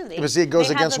kids do. It goes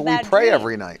against what we pray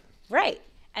every night. Right.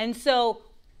 And so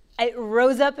it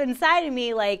rose up inside of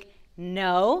me like,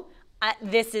 no,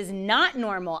 this is not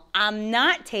normal. I'm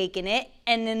not taking it.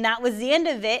 And then that was the end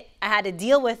of it. I had to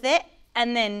deal with it.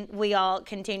 And then we all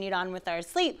continued on with our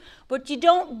sleep. But you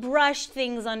don't brush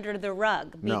things under the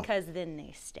rug because then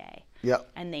they stay.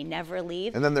 Yep. And they never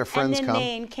leave. And then their friends come. come. And then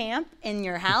they encamp in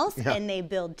your house and they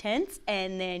build tents.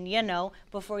 And then,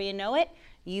 before you know it,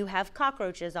 you have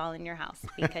cockroaches all in your house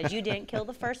because you didn't kill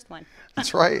the first one.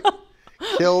 That's right.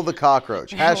 Kill the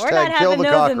cockroach. Hashtag We're not kill having the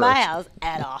those cockroach. in my house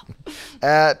at all.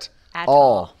 At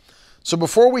all. So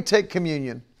before we take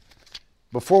communion,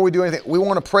 before we do anything, we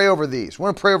want to pray over these. We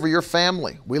want to pray over your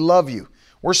family. We love you.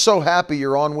 We're so happy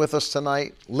you're on with us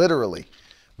tonight, literally.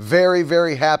 Very,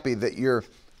 very happy that you're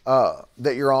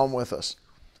on with us.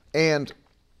 And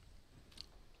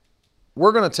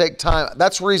we're going to take time.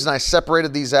 That's the reason I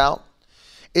separated these out,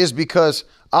 is because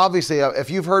obviously if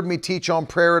you've heard me teach on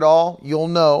prayer at all, you'll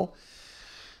know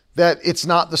that it's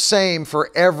not the same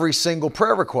for every single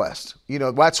prayer request.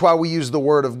 That's why we use the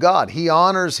Word of God. He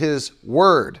honors His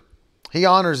Word. He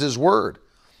honors His Word.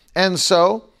 And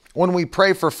so when we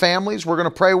pray for families, we're going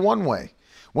to pray one way.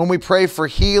 When we pray for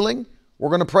healing, we're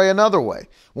going to pray another way.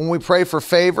 When we pray for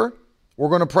favor, we're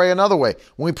going to pray another way.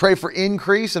 When we pray for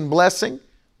increase and blessing,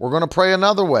 we're going to pray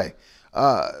another way.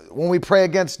 When we pray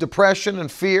against depression and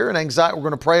fear and anxiety, we're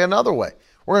going to pray another way.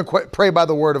 We're going to pray by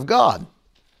the Word of God.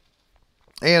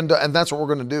 And that's what we're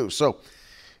going to do. So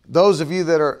those of you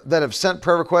that have sent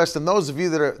prayer requests, and those of you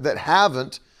that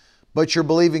haven't, but you're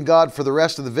believing God for the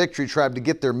rest of the Victory Tribe to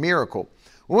get their miracle,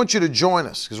 we want you to join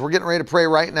us, because we're getting ready to pray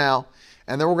right now.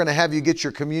 And then we're going to have you get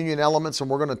your communion elements, and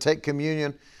we're going to take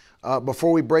communion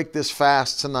before we break this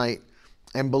fast tonight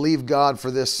and believe God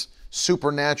for this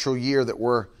supernatural year that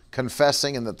we're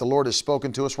confessing and that the Lord has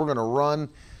spoken to us. We're going to run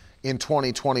in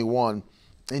 2021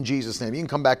 in Jesus' name. You can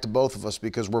come back to both of us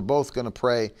because we're both going to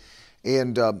pray.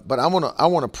 And but I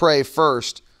want to pray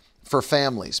first for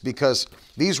families, because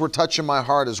these were touching my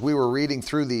heart as we were reading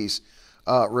through these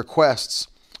requests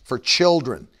for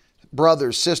children,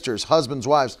 brothers, sisters, husbands,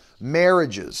 wives,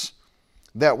 marriages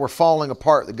that were falling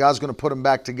apart, that God's going to put them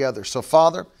back together. So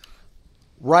Father,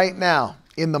 right now,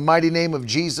 in the mighty name of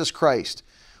Jesus Christ,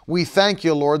 we thank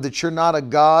you, Lord, that you're not a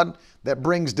God that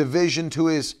brings division to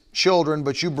his children,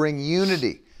 but you bring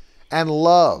unity and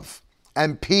love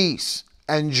and peace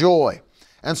and joy.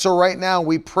 And so right now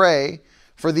we pray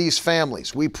for these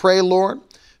families. We pray, Lord,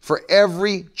 for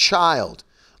every child,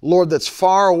 Lord, that's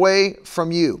far away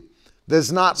from you,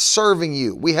 that's not serving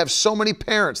you. We have so many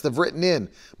parents that have written in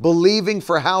believing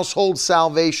for household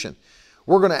salvation.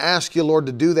 We're going to ask you, Lord,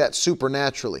 to do that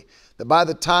supernaturally. That by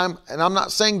the time, and I'm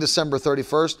not saying December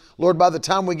 31st, Lord, by the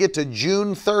time we get to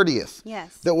June 30th,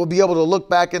 yes, that we'll be able to look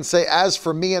back and say, as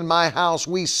for me and my house,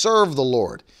 we serve the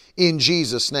Lord in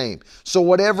Jesus' name. So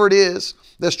whatever it is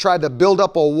that's tried to build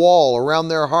up a wall around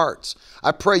their hearts,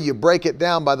 I pray you break it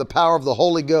down by the power of the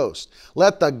Holy Ghost.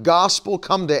 Let the gospel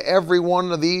come to every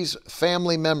one of these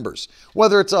family members,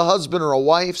 whether it's a husband or a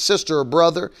wife, sister or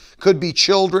brother, could be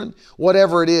children,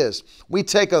 whatever it is. We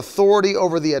take authority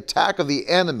over the attack of the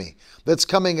enemy that's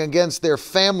coming against their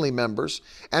family members.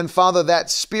 And Father, that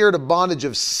spirit of bondage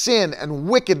of sin and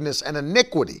wickedness and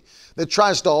iniquity that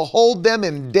tries to hold them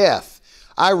in death,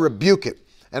 I rebuke it.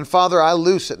 And Father, I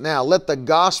loose it now. Let the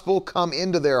gospel come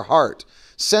into their heart.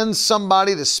 Send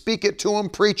somebody to speak it to them,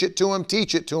 preach it to them,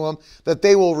 teach it to them, that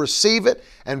they will receive it,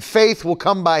 and faith will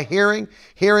come by hearing,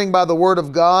 hearing by the word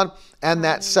of God, and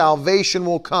that salvation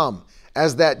will come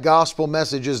as that gospel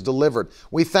message is delivered.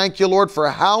 We thank you, Lord, for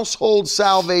household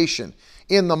salvation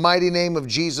in the mighty name of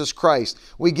Jesus Christ.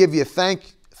 We give you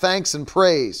thanks and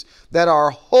praise that our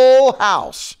whole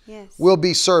house will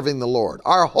be serving the Lord.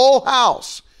 Our whole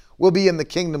house will be in the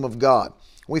kingdom of God.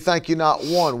 We thank you, not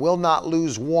one, will not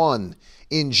lose one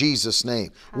in Jesus'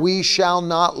 name. We shall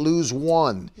not lose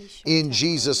one in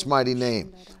Jesus' mighty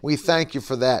name. We thank you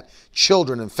for that.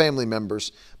 Children and family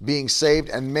members being saved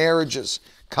and marriages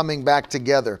coming back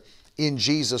together in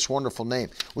Jesus' wonderful name.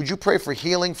 Would you pray for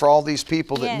healing for all these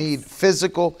people that need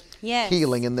physical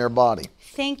healing in their body?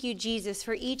 Thank you, Jesus,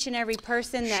 for each and every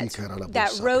person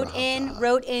that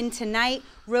wrote in tonight,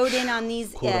 wrote in on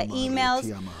these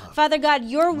emails. Father God,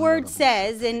 your word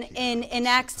says in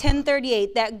Acts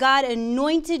 10:38 that God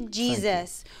anointed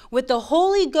Jesus with the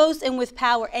Holy Ghost and with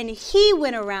power, and he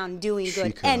went around doing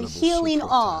good and healing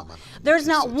all. There's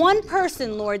not one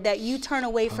person, Lord, that you turn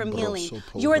away from healing.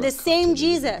 You are the same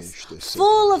Jesus,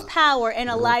 full of power and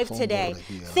alive today.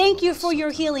 Thank you for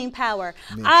your healing power.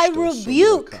 I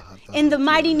rebuke, in the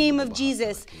mighty name of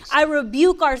Jesus, I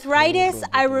rebuke arthritis,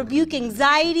 I rebuke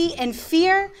anxiety and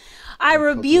fear, I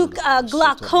rebuke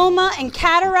glaucoma and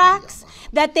cataracts,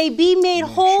 that they be made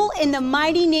whole in the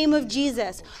mighty name of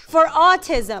Jesus. For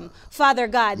autism, Father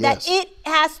God, that it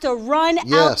has to run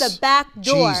out the back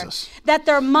door, that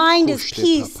their mind is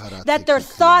peace, that their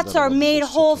thoughts are made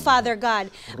whole, Father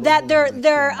God, that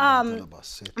their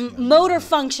motor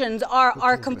functions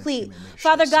are complete.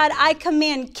 Father God, I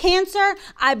command cancer,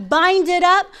 I bind it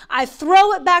up, I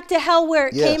throw it back to hell where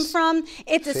it came from.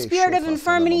 It's a spirit of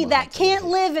infirmity that can't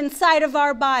live inside of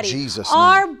our body.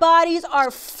 Our bodies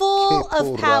are full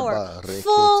of power,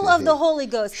 full of the Holy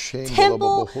Ghost,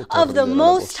 temple of the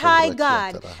Most High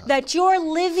God, that your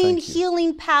living,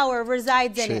 healing power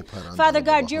resides in it. Father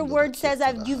God, your word says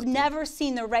you've never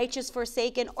seen the righteous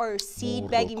forsaken or seed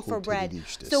begging for bread.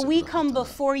 So we come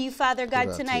before you, Father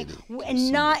God, tonight,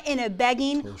 and not in a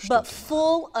begging, but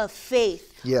full of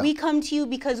faith. We come to you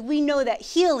because we know that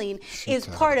healing is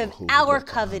part of our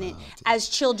covenant as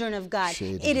children of God.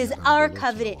 It is our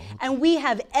covenant, and we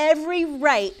have every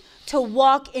right to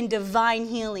walk in divine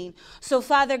healing. So,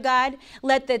 Father God,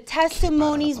 let the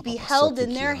testimonies be held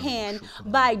in their hand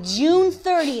by June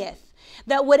 30th,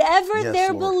 that whatever Yes,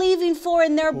 they're Lord. believing for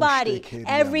in their body,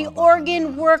 every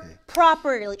organ work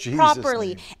properly,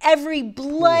 name. every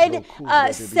blood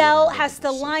cell has to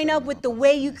line up with the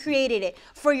way you created it,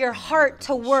 for your heart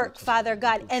to work, Father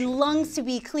God, and lungs to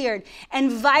be cleared,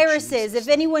 and viruses, if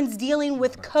anyone's dealing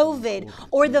with COVID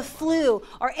or the flu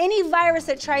or any virus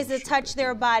that tries to touch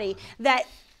their body, that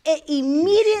it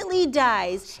immediately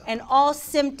dies and all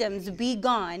symptoms be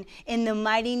gone in the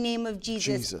mighty name of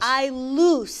Jesus. I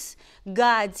loose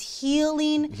God's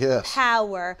healing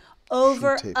power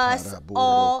over us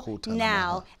all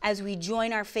now as we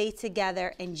join our faith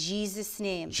together in Jesus'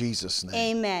 name. Jesus'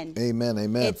 name. Amen. Amen.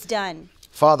 Amen. It's done.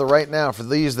 Father, right now, for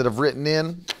these that have written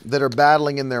in, that are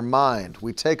battling in their mind,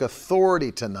 we take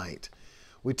authority tonight.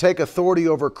 We take authority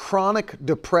over chronic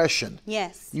depression.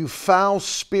 Yes. You foul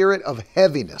spirit of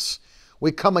heaviness.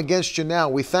 We come against you now.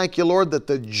 We thank you, Lord, that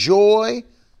the joy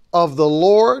of the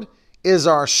Lord is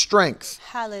our strength.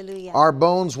 Hallelujah. Our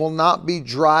bones will not be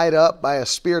dried up by a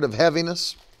spirit of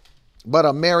heaviness, but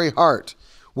a merry heart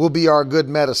will be our good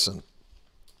medicine.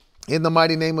 In the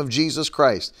mighty name of Jesus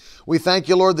Christ, we thank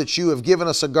you, Lord, that you have given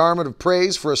us a garment of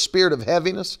praise for a spirit of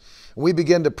heaviness. We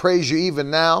begin to praise you even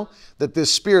now that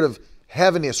this spirit of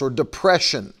heaviness or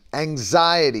depression,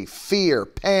 anxiety, fear,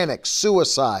 panic,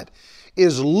 suicide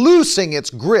is loosing its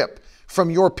grip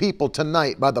from your people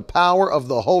tonight by the power of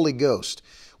the Holy Ghost.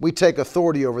 We take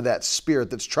authority over that spirit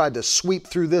that's tried to sweep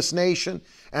through this nation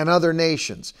and other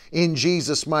nations in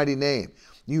Jesus' mighty name.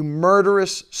 You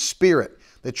murderous spirit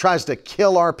that tries to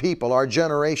kill our people, our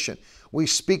generation. We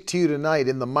speak to you tonight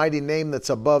in the mighty name that's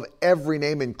above every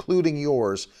name, including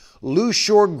yours. Loose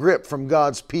your grip from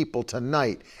God's people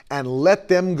tonight and let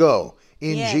them go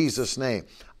in Jesus' name.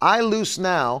 I loose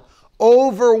now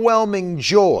overwhelming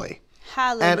joy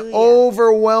and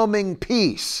overwhelming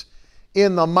peace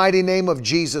in the mighty name of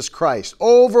Jesus Christ.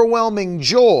 Overwhelming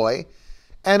joy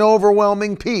and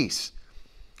overwhelming peace.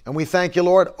 And we thank you,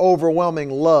 Lord, overwhelming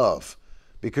love,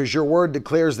 because your word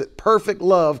declares that perfect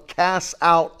love casts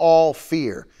out all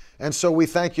fear. And so we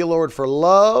thank you, Lord, for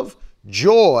love,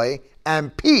 joy,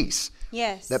 and peace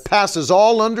that passes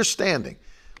all understanding.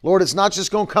 Lord, it's not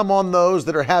just going to come on those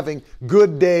that are having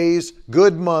good days,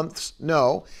 good months.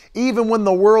 No, even when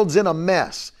the world's in a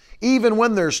mess, even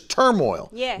when there's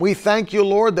turmoil, we thank you,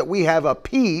 Lord, that we have a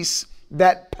peace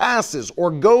that passes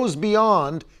or goes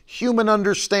beyond human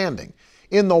understanding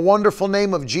in the wonderful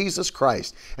name of Jesus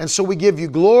Christ. And so we give you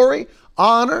glory,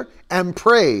 honor, and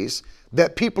praise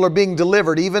that people are being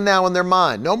delivered even now in their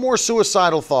mind. No more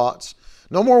suicidal thoughts.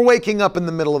 No more waking up in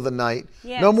the middle of the night.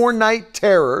 No more night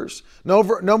terrors. No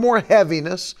more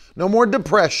heaviness. No more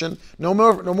depression. No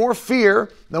more fear.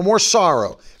 No more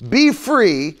sorrow. Be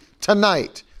free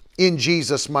tonight in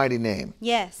Jesus' mighty name.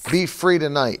 Yes. Be free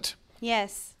tonight.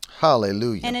 Yes.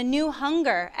 Hallelujah. And a new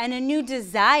hunger and a new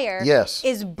desire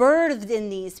is birthed in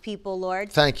these people,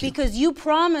 Lord. Thank you. Because you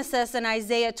promise us in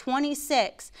Isaiah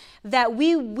 26 that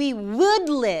we would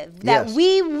live, that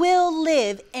we will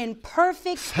live in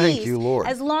perfect peace you, Lord,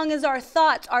 as long as our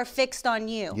thoughts are fixed on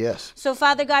you. Yes. So,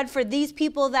 Father God, for these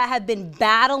people that have been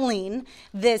battling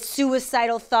the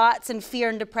suicidal thoughts and fear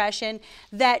and depression,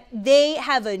 that they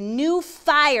have a new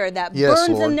fire that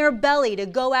burns in their belly to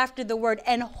go after the word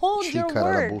and hold your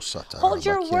word. Hold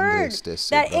your word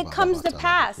that it comes to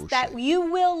pass, that you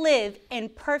will live in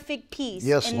perfect peace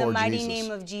in the mighty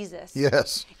name of Jesus.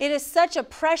 Yes. It is such a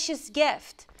precious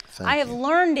gift. I have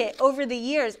learned it over the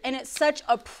years, and it's such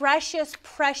a precious,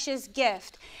 precious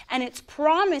gift, and it's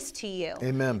promised to you.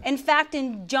 Amen. In fact,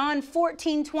 in John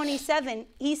 14:27,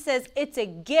 he says, it's a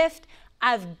gift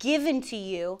I've given to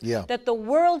you that the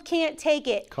world can't take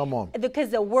it. Come on. Because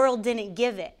the world didn't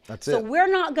give it. That's so it.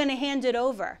 we're not going to hand it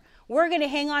over. We're going to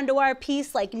hang on to our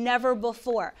peace like never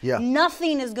before.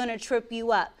 Nothing is going to trip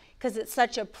you up because it's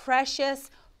such a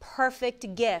precious,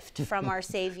 perfect gift from our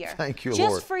Savior. Thank you, Lord.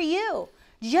 Lord. Just for you.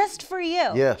 Just for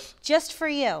you. Yes. Just for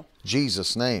you.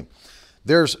 Jesus' name.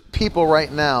 There's people right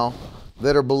now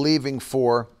that are believing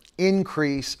for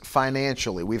increase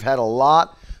financially. We've had a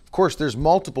lot. Of course, there's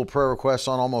multiple prayer requests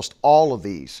on almost all of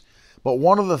these. But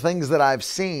one of the things that I've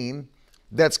seen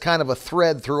that's kind of a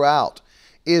thread throughout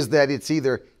is that it's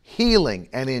either healing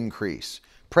and increase.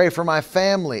 Pray for my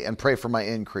family and pray for my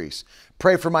increase.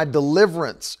 Pray for my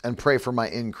deliverance and pray for my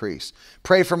increase.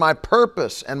 Pray for my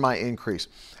purpose and my increase.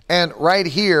 And right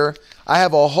here, I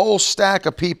have a whole stack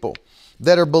of people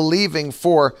that are believing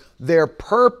for their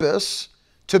purpose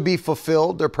to be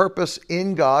fulfilled, their purpose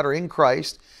in God or in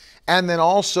Christ, and then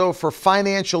also for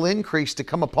financial increase to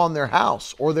come upon their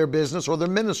house or their business or their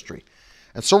ministry.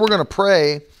 And so we're going to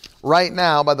pray right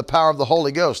now by the power of the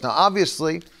Holy Ghost. Now,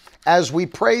 obviously, as we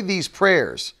pray these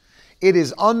prayers, it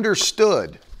is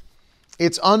understood.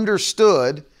 It's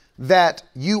understood that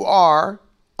you are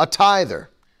a tither,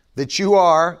 that you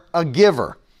are a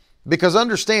giver. Because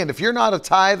understand, if you're not a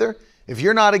tither, if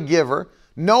you're not a giver,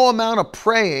 no amount of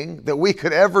praying that we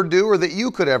could ever do or that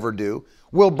you could ever do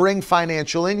will bring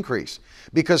financial increase.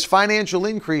 Because financial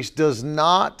increase does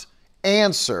not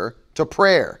answer to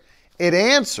prayer. It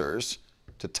answers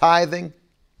to tithing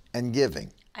and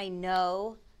giving. I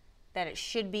know that it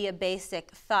should be a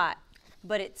basic thought,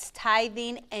 but it's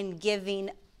tithing and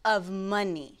giving of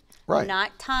money. Right.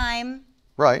 Not time.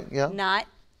 Right, yeah. Not,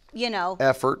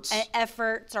 efforts.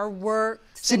 Efforts or work.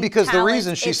 See, because the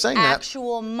reason she's saying that,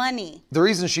 actual money. The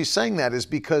reason she's saying that is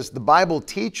because the Bible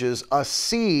teaches a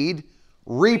seed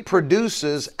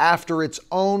reproduces after its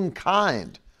own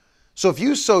kind. So if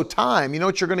you sow time, you know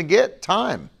what you're going to get?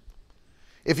 Time.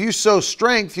 If you sow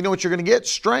strength, you know what you're going to get?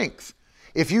 Strength.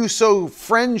 If you sow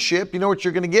friendship, you know what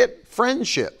you're going to get?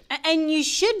 Friendship. And you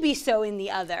should be sowing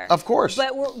the other. Of course.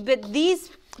 But these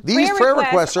prayer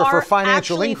requests are for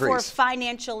financial increase. For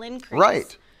financial increase.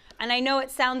 Right. And I know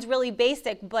it sounds really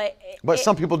basic, but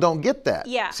some people don't get that.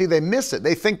 Yeah. See, they miss it.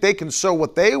 They think they can sow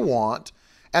what they want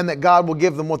and that God will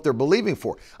give them what they're believing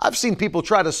for. I've seen people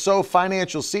try to sow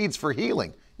financial seeds for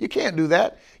healing. You can't do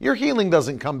that. Your healing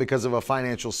doesn't come because of a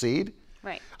financial seed.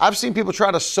 Right. I've seen people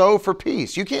try to sow for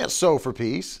peace. You can't sow for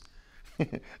peace.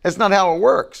 That's not how it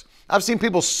works. I've seen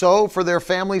people sow for their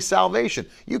family's salvation.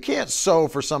 You can't sow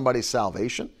for somebody's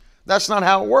salvation. That's not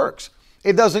how it works.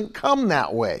 It doesn't come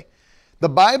that way. The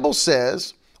Bible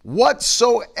says,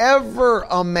 whatsoever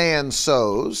a man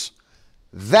sows,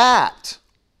 that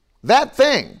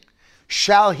thing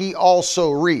shall he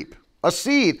also reap. A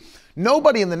seed.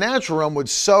 Nobody in the natural realm would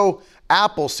sow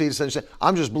apple seeds and say,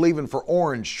 I'm just believing for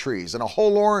orange trees and a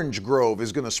whole orange grove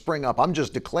is going to spring up. I'm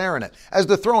just declaring it. As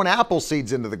they're throwing apple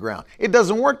seeds into the ground. It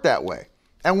doesn't work that way.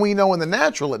 And we know in the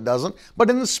natural it doesn't, but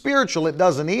in the spiritual it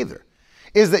doesn't either.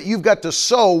 Is that you've got to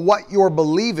sow what you're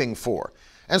believing for.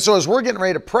 And so as we're getting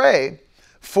ready to pray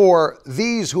for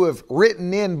these who have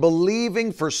written in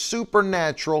believing for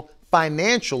supernatural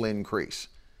financial increase,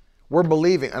 we're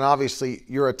believing, and obviously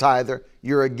you're a tither,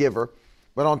 you're a giver,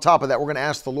 but on top of that, we're going to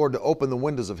ask the Lord to open the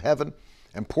windows of heaven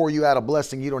and pour you out a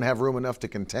blessing you don't have room enough to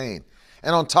contain.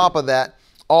 And on top of that,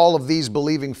 all of these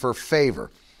believing for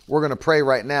favor. We're going to pray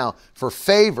right now for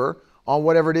favor on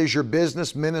whatever it is, your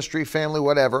business, ministry, family,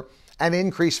 whatever, and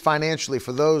increase financially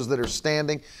for those that are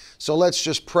standing. So let's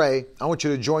just pray. I want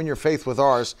you to join your faith with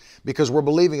ours because we're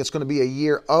believing it's going to be a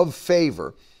year of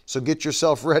favor. So get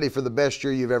yourself ready for the best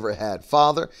year you've ever had.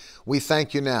 Father, we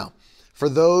thank you now for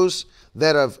those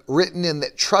that have written in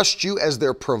that trust you as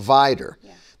their provider.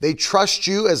 Yeah. They trust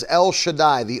you as El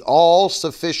Shaddai, the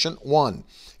all-sufficient one.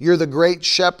 You're the great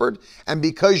shepherd, and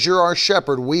because you're our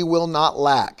shepherd, we will not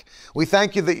lack. We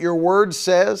thank you that your word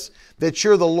says that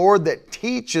you're the Lord that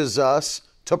teaches us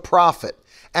to profit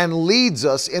and leads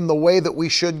us in the way that we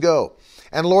should go.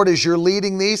 And Lord, as you're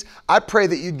leading these, I pray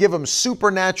that you'd give them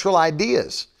supernatural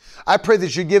ideas. I pray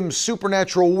that you'd give them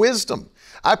supernatural wisdom.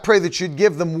 I pray that you'd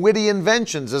give them witty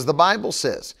inventions, as the Bible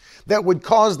says, that would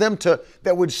cause them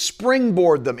that would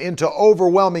springboard them into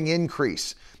overwhelming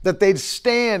increase, that they'd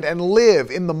stand and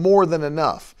live in the more than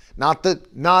enough. Not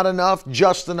that not enough,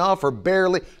 just enough, or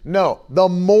barely. No, the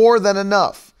more than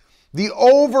enough. The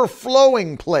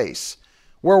overflowing place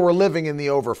where we're living in the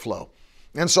overflow.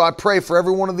 And so I pray for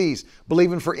every one of these,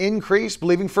 believing for increase,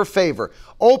 believing for favor.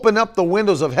 Open up the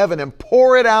windows of heaven and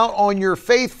pour it out on your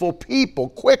faithful people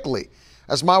quickly.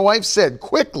 As my wife said,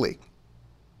 quickly.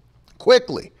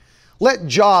 Let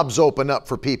jobs open up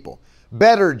for people.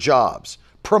 Better jobs,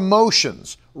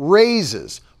 promotions,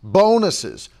 raises,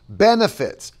 bonuses,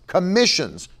 benefits,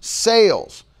 commissions,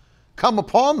 sales. Come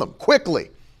upon them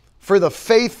quickly for the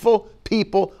faithful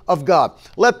people of God.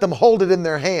 Let them hold it in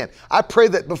their hand. I pray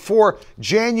that before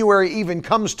January even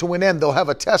comes to an end, they'll have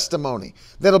a testimony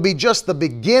that'll be just the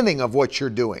beginning of what you're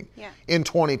doing in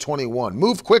 2021.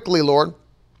 Move quickly, Lord.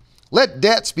 Let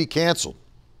debts be canceled.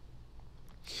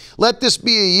 Let this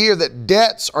be a year that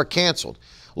debts are canceled.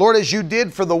 Lord, as you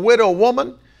did for the widow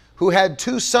woman who had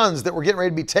 2 sons that were getting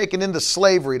ready to be taken into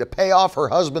slavery to pay off her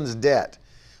husband's debt,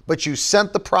 but you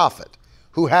sent the prophet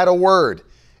who had a word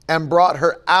and brought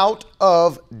her out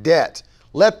of debt.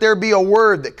 Let there be a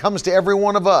word that comes to every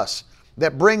one of us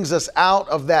that brings us out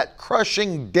of that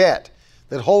crushing debt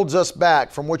that holds us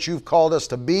back from what you've called us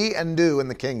to be and do in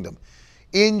the kingdom.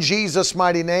 In Jesus'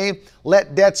 mighty name,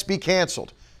 let debts be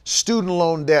canceled. Student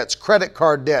loan debts, credit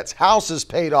card debts, houses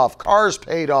paid off, cars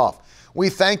paid off. We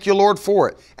thank you, Lord, for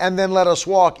it. And then let us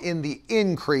walk in the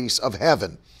increase of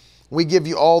heaven. We give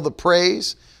you all the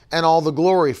praise and all the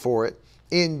glory for it.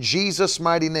 In Jesus'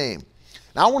 mighty name.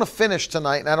 Now I want to finish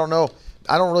tonight, and I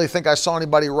don't really think I saw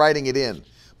anybody writing it in.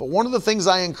 But one of the things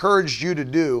I encouraged you to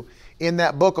do in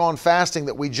that book on fasting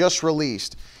that we just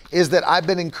released is that I've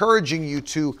been encouraging you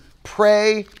to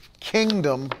pray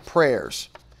kingdom prayers.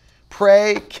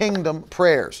 Pray kingdom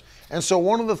prayers. And so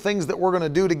one of the things that we're going to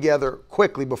do together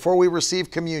quickly before we receive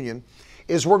communion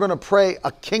is we're going to pray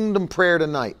a kingdom prayer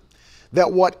tonight.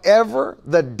 That whatever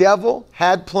the devil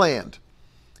had planned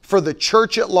for the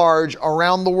church at large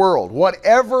around the world,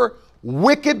 whatever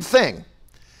wicked thing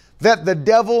that the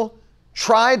devil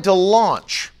tried to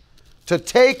launch to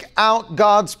take out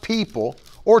God's people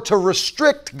or to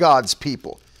restrict God's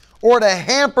people or to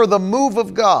hamper the move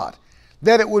of God,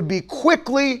 that it would be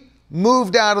quickly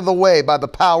moved out of the way by the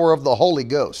power of the Holy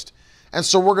Ghost. And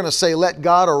so we're going to say, let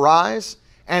God arise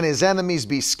and his enemies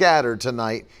be scattered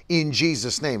tonight in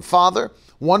Jesus' name. Father,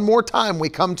 one more time we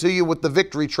come to you with the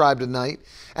Victory Tribe tonight,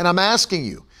 and I'm asking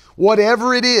you,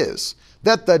 whatever it is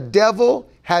that the devil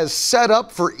has set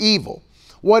up for evil,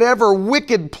 whatever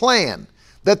wicked plan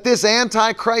that this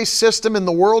Antichrist system in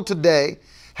the world today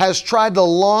has tried to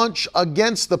launch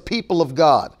against the people of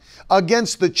God,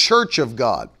 against the church of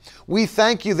God, we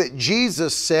thank you that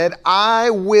Jesus said, I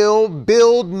will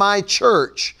build my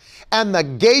church, and the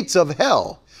gates of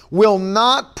hell will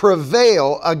not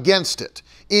prevail against it,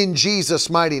 in Jesus'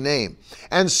 mighty name.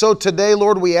 And so today,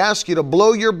 Lord, we ask you to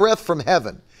blow your breath from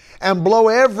heaven and blow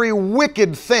every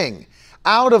wicked thing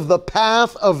out of the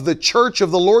path of the church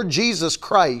of the Lord Jesus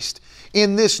Christ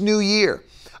in this new year.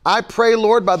 I pray,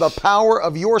 Lord, by the power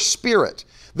of your Spirit,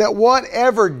 that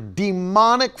whatever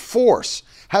demonic force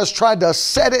has tried to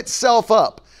set itself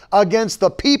up against the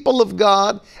people of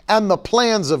God and the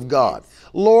plans of God,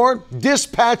 Lord,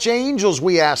 dispatch angels,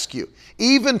 we ask you,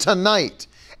 even tonight,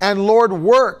 and Lord,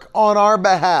 work on our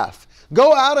behalf.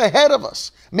 Go out ahead of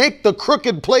us. Make the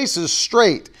crooked places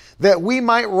straight, that we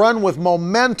might run with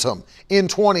momentum in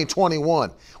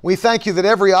 2021. We thank you that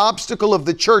every obstacle of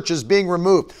the church is being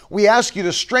removed. We ask you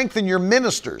to strengthen your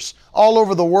ministers all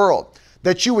over the world,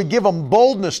 that you would give them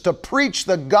boldness to preach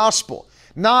the gospel,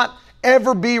 not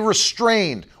ever be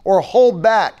restrained or hold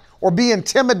back or be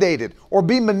intimidated or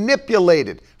be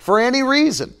manipulated for any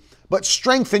reason, but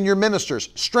strengthen your ministers,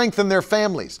 strengthen their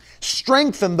families,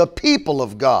 strengthen the people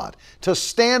of God to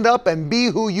stand up and be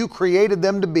who you created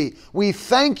them to be. We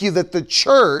thank you that the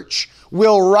church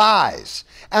will rise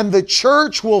and the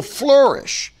church will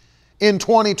flourish in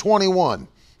 2021.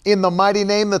 In the mighty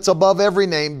name that's above every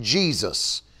name,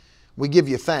 Jesus. We give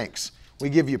you thanks. We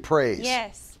give you praise.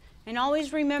 Yes. And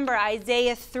always remember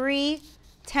Isaiah 3:10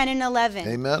 and 11.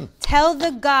 Amen. Tell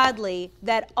the godly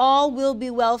that all will be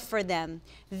well for them.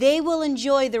 They will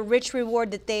enjoy the rich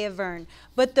reward that they have earned.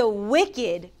 But the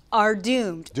wicked are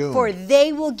doomed. For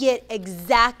they will get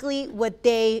exactly what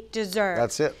they deserve.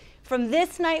 That's it. From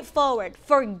this night forward,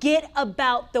 forget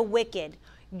about the wicked.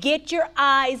 Get your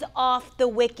eyes off the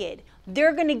wicked.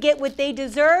 They're going to get what they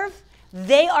deserve.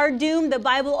 They are doomed. The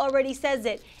Bible already says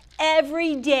it.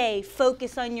 Every day,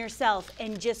 focus on yourself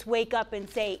and just wake up and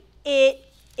say, it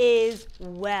is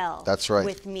well. That's right.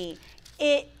 With me.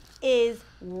 It is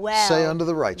well. Say unto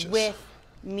the righteous, with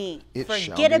me. It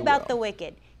shall Forget be about well. the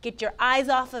wicked. Get your eyes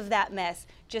off of that mess.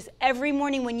 Just every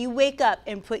morning when you wake up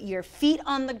and put your feet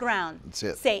on the ground, That's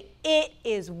it. Say, it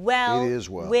is well, It is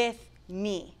well. with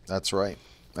me. That's right.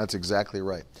 That's exactly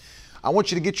right. I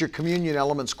want you to get your communion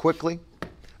elements quickly.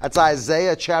 That's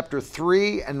Isaiah chapter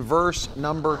 3 and verse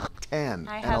number 10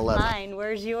 I and have 11. mine.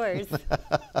 Where's yours?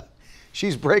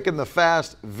 She's breaking the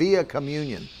fast via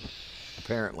communion,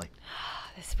 apparently.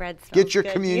 This bread smells Get your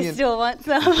good. communion. You still want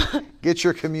some? Get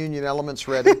your communion elements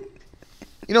ready.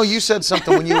 You know, you said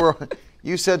something when you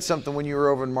were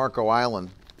over in Marco Island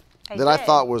I did.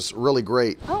 thought was really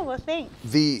great. Oh, well, thanks.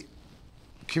 The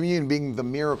communion being the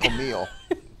miracle meal.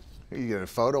 Are you getting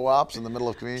photo ops in the middle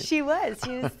of communion? She was.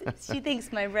 She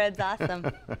thinks my bread's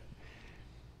awesome.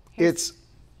 It's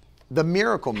the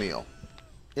miracle meal.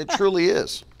 It truly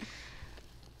is.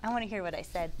 I want to hear what I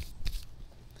said.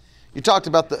 You talked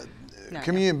about the No.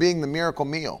 communion being the miracle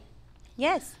meal.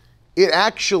 Yes. It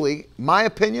actually, my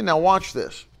opinion, now watch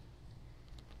this.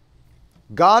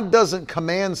 God doesn't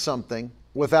command something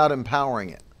without empowering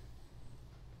it.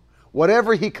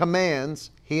 Whatever he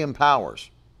commands, he empowers.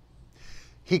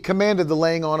 He commanded the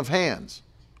laying on of hands.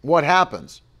 What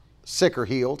happens? Sick are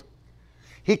healed.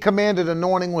 He commanded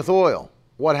anointing with oil.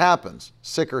 What happens?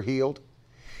 Sick are healed.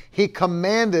 He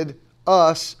commanded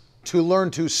us to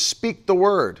learn to speak the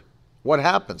word. What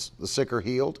happens? The sick are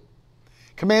healed.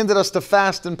 Commanded us to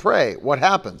fast and pray. What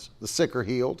happens? The sick are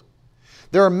healed.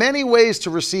 There are many ways to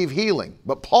receive healing,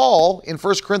 but Paul in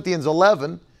 1 Corinthians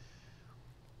 11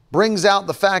 brings out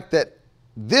the fact that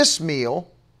this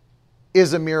meal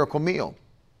is a miracle meal.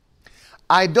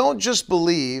 I don't just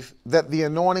believe that the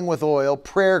anointing with oil,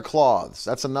 prayer cloths,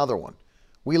 that's another one.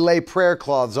 We lay prayer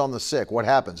cloths on the sick. What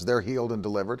happens? They're healed and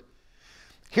delivered.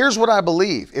 Here's what I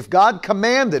believe. If God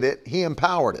commanded it, he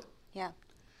empowered it. Yeah.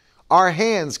 Our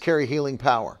hands carry healing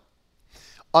power.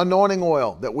 Anointing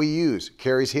oil that we use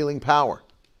carries healing power.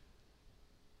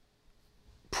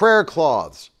 Prayer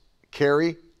cloths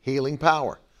carry healing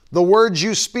power. The words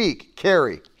you speak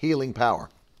carry healing power.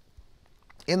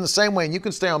 In the same way, and you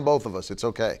can stay on both of us, it's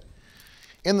okay.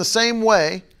 In the same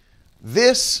way,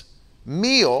 this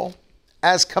meal,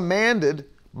 as commanded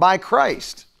by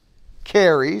Christ,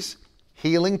 carries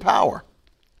healing power.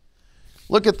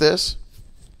 Look at this.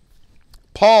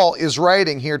 Paul is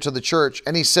writing here to the church,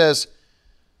 and he says,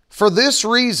 for this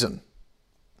reason,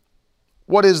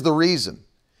 what is the reason?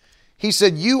 He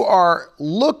said, you are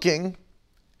looking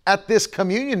at this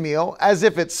communion meal as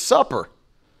if it's supper.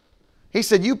 He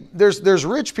said, there's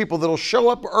rich people that'll show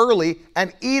up early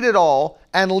and eat it all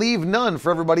and leave none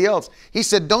for everybody else. He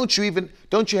said, don't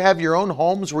you have your own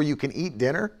homes where you can eat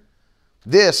dinner?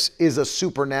 This is a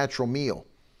supernatural meal.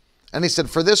 And he said,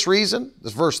 for this reason,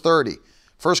 this is verse 30,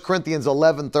 1 Corinthians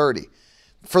 11:30,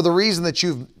 for the reason that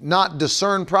you've not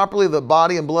discerned properly the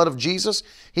body and blood of Jesus,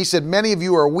 he said, many of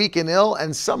you are weak and ill,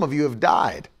 and some of you have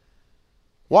died.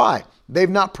 Why? They've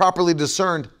not properly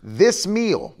discerned this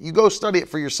meal. You go study it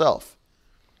for yourself.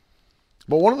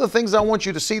 But one of the things I want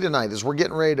you to see tonight is we're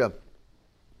getting ready to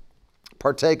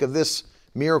partake of this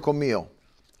miracle meal.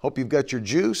 Hope you've got your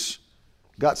juice,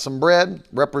 got some bread,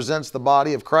 represents the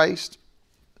body of Christ.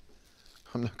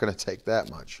 I'm not going to take that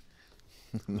much.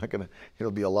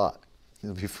 It'll be a lot.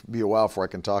 It'll be a while before I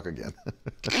can talk again.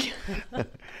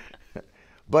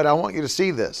 But I want you to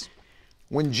see this.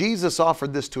 When Jesus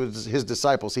offered this to his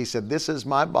disciples, he said, this is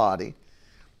my body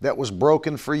that was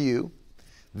broken for you.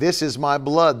 This is my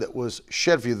blood that was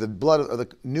shed for you, the blood of the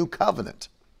new covenant.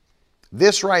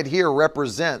 This right here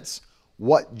represents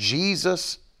what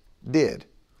Jesus did.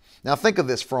 Now think of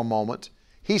this for a moment.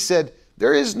 He said,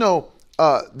 there is no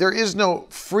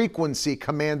frequency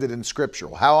commanded in Scripture.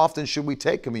 How often should we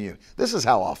take communion? This is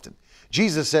how often.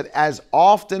 Jesus said, as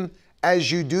often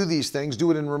as you do these things, do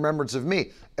it in remembrance of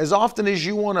me. As often as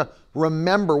you want to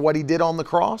remember what he did on the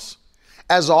cross,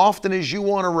 as often as you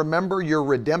want to remember your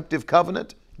redemptive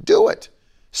covenant, do it.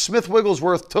 Smith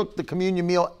Wigglesworth took the communion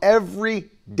meal every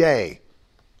day,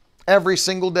 every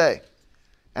single day.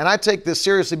 And I take this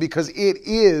seriously because it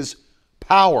is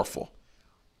powerful.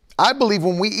 I believe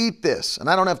when we eat this, and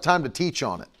I don't have time to teach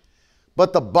on it,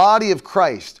 but the body of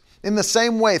Christ, in the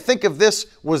same way, think of this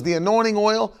was the anointing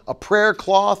oil, a prayer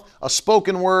cloth, a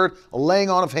spoken word, a laying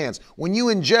on of hands. When you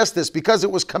ingest this, because it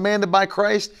was commanded by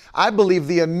Christ, I believe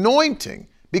the anointing,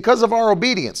 because of our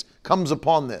obedience, comes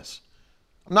upon this.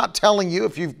 I'm not telling you,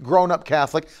 if you've grown up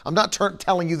Catholic, I'm not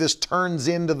telling you this turns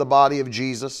into the body of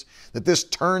Jesus, that this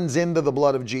turns into the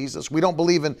blood of Jesus. We don't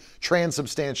believe in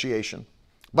transubstantiation.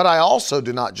 But I also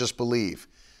do not just believe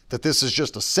that this is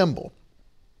just a symbol.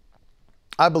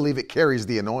 I believe it carries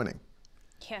the anointing.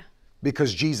 Yeah.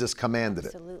 Because Jesus commanded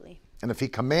Absolutely. it. And if he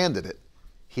commanded it,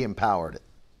 he empowered it.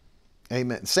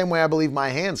 Amen. Same way I believe my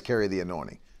hands carry the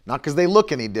anointing. Not because they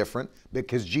look any different,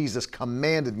 because Jesus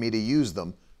commanded me to use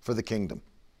them for the kingdom.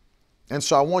 And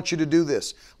so I want you to do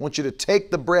this. I want you to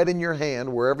take the bread in your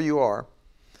hand, wherever you are.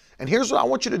 And here's what I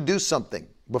want you to do something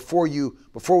before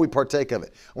we partake of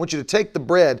it. I want you to take the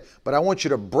bread, but I want you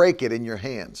to break it in your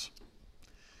hands.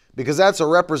 Because that's a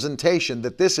representation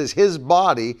that this is his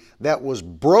body that was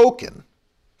broken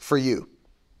for you.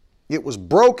 It was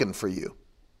broken for you.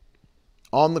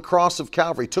 On the cross of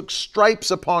Calvary, took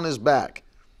stripes upon his back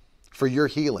for your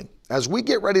healing. As we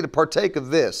get ready to partake of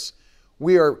this,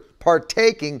 we are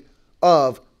partaking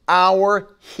of our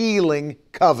healing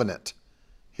covenant.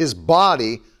 His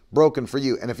body broken for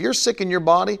you. And if you're sick in your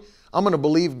body, I'm going to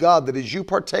believe God that as you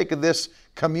partake of this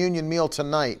communion meal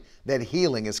tonight, that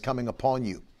healing is coming upon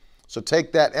you. So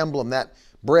take that emblem, that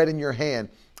bread in your hand,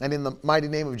 and in the mighty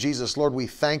name of Jesus, Lord, we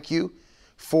thank you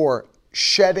for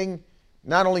shedding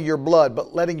not only your blood,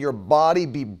 but letting your body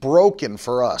be broken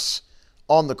for us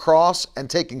on the cross and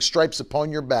taking stripes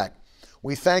upon your back.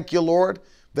 We thank you, Lord,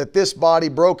 that this body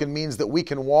broken means that we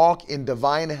can walk in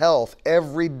divine health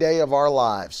every day of our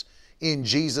lives. In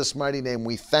Jesus' mighty name,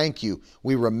 we thank you.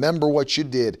 We remember what you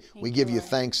did. We give you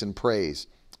thanks and praise.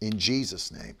 In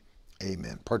Jesus' name,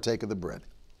 amen. Partake of the bread.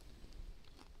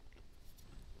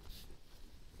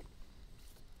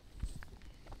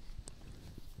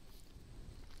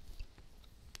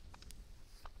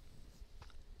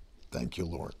 Thank you,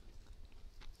 Lord.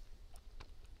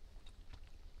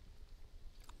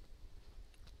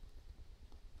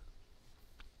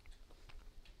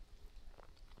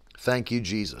 Thank you,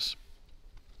 Jesus.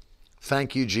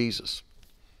 Thank you, Jesus.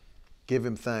 Give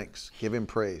him thanks. Give him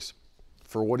praise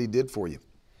for what he did for you.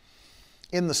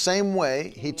 In the same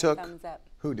way, he took... Thumbs up.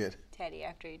 Who did? Teddy,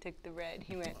 after he took the bread,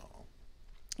 he went...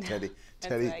 Teddy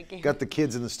what I gave got the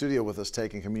kids in the studio with us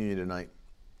taking communion tonight.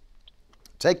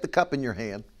 Take the cup in your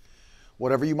hand.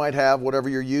 Whatever you might have, whatever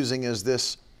you're using as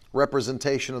this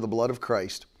representation of the blood of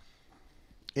Christ.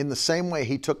 In the same way,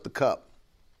 he took the cup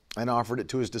and offered it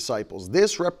to his disciples.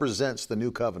 This represents the new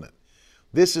covenant.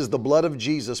 This is the blood of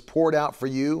Jesus poured out for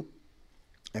you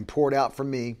and poured out for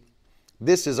me.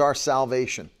 This is our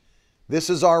salvation. This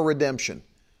is our redemption.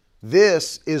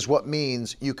 This is what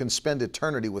means you can spend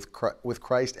eternity with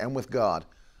Christ and with God.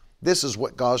 This is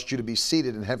what caused you to be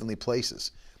seated in heavenly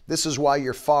places. This is why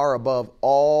you're far above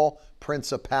all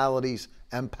principalities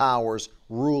and powers,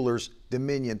 rulers,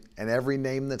 dominion, and every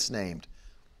name that's named.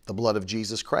 The blood of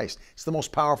Jesus Christ. It's the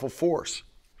most powerful force.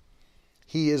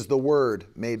 He is the Word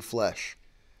made flesh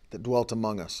that dwelt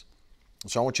among us.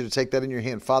 So I want you to take that in your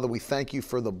hand. Father, we thank you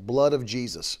for the blood of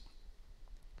Jesus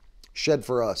shed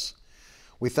for us.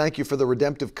 We thank you for the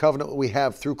redemptive covenant we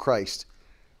have through Christ.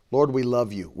 Lord, we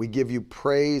love you. We give you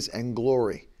praise and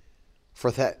glory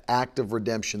for that act of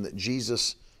redemption that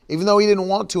Jesus, even though he didn't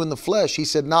want to in the flesh, he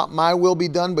said, not my will be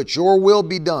done, but your will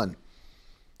be done.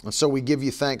 And so we give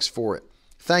you thanks for it.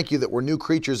 Thank you that we're new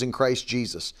creatures in Christ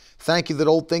Jesus. Thank you that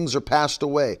old things are passed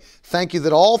away. Thank you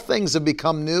that all things have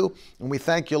become new. And we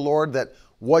thank you, Lord, that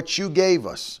what you gave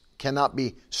us cannot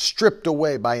be stripped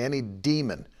away by any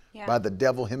demon, by the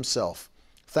devil himself.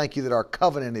 Thank you that our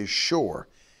covenant is sure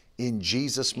in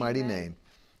Jesus' mighty name.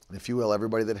 And if you will,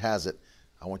 everybody that has it,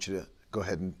 I want you to go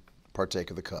ahead and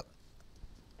partake of the cup.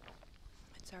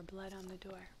 It's our blood on the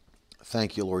door.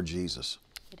 Thank you, Lord Jesus.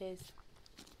 It is.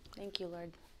 Thank you,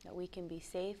 Lord, that we can be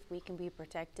safe, we can be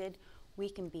protected, we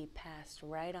can be passed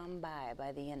right on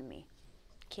by the enemy.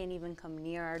 Can't even come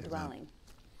near our dwelling.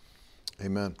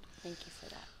 Amen. Thank you for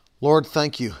that. Lord,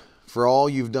 thank you for all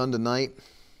you've done tonight.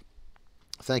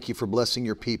 Thank you for blessing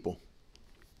your people.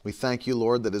 We thank you,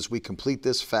 Lord, that as we complete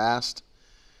this fast,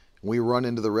 we run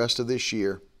into the rest of this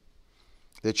year,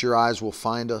 that your eyes will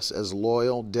find us as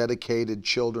loyal, dedicated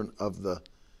children of the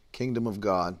kingdom of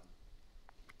God.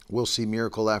 We'll see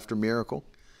miracle after miracle.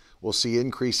 We'll see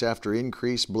increase after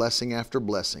increase, blessing after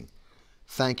blessing.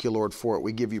 Thank you, Lord, for it.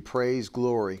 We give you praise,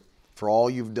 glory for all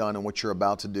you've done and what you're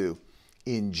about to do.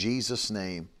 In Jesus'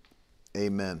 name,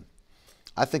 amen.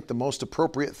 I think the most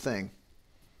appropriate thing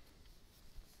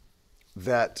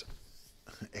that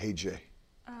AJ.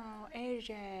 Oh,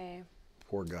 AJ.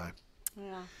 Poor guy.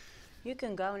 Yeah. You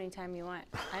can go anytime you want.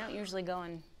 I don't usually go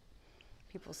on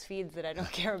people's feeds that I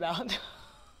don't care about.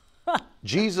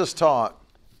 Jesus taught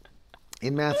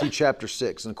in Matthew chapter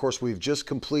 6, and of course we've just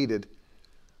completed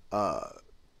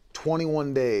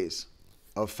 21 days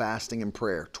of fasting and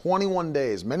prayer. 21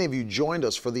 days. Many of you joined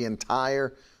us for the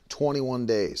entire 21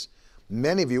 days.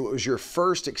 Many of you, it was your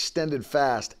first extended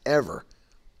fast ever.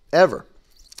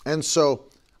 And so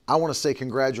I want to say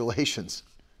congratulations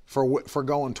for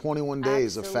going 21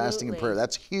 days of fasting and prayer.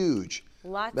 That's huge.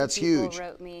 Lots That's of people huge.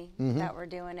 wrote me that were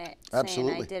doing it,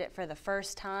 Absolutely. saying I did it for the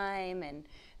first time, and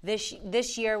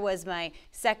this year was my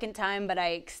second time, but I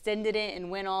extended it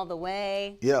and went all the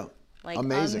way. Yeah, like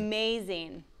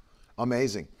amazing.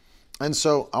 Amazing. And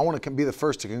so I want to be the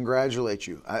first to congratulate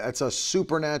you. It's a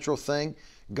supernatural thing.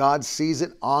 God sees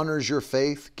it, honors your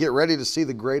faith. Get ready to see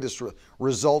the greatest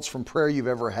results from prayer you've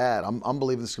ever had. I'm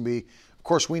believing this can be, of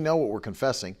course, we know what we're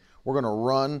confessing. We're going to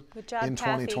run Good job, in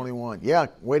Kathy. 2021. Yeah,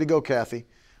 way to go, Kathy.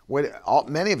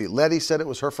 Many of you. Letty said it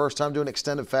was her first time doing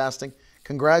extended fasting.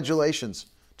 Congratulations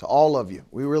to all of you.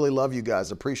 We really love you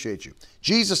guys. Appreciate you.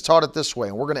 Jesus taught it this way,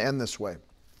 and we're going to end this way.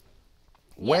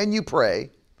 Yeah. When you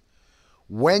pray,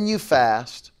 when you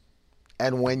fast,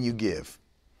 and when you give.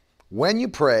 When you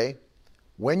pray,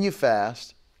 when you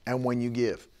fast, and when you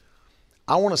give.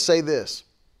 I want to say this.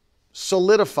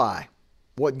 Solidify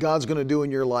what God's going to do in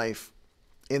your life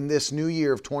in this new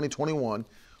year of 2021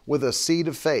 with a seed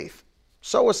of faith.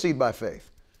 Sow a seed by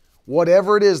faith.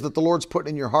 Whatever it is that the Lord's putting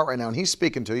in your heart right now, and He's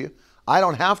speaking to you, I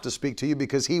don't have to speak to you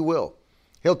because He will.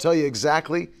 He'll tell you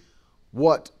exactly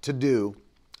what to do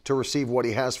to receive what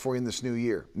He has for you in this new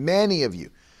year. Many of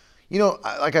you,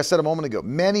 like I said a moment ago,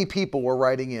 many people were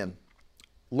writing in,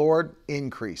 Lord,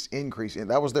 increase. And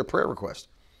that was their prayer request.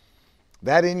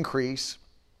 That increase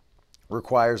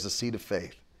requires the seed of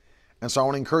faith. And so I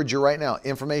want to encourage you right now.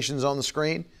 Information's on the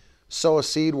screen. Sow a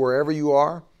seed wherever you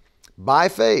are. By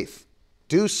faith.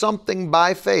 Do something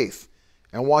by faith.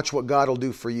 And watch what God will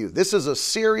do for you. This is a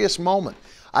serious moment.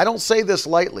 I don't say this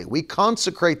lightly. We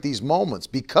consecrate these moments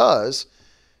because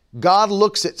God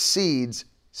looks at seeds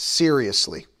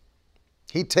seriously.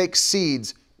 He takes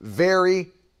seeds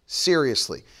very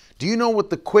seriously. Do you know what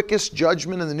the quickest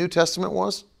judgment in the New Testament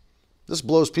was? This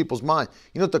blows people's mind.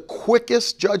 You know what the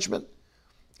quickest judgment?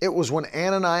 It was when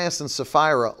Ananias and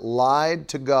Sapphira lied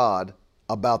to God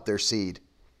about their seed.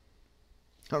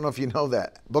 I don't know if you know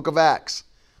that. Book of Acts.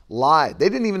 Lied. They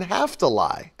didn't even have to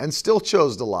lie and still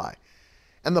chose to lie.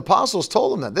 And the apostles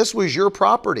told them that this was your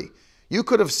property. You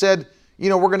could have said,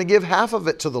 we're going to give half of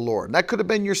it to the Lord. And that could have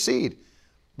been your seed.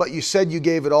 But you said you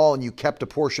gave it all and you kept a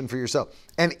portion for yourself.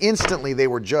 And instantly they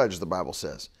were judged, the Bible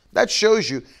says. That shows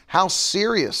you how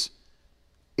serious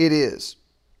it is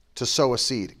to sow a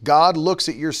seed. God looks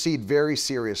at your seed very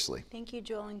seriously. Thank you,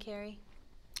 Joel and Carrie.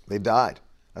 They died.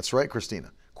 That's right,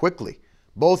 Christina. Quickly.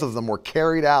 Both of them were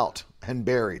carried out and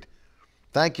buried.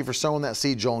 Thank you for sowing that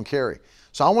seed, Joel and Carrie.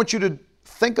 So I want you to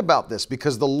think about this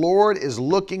because the Lord is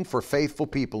looking for faithful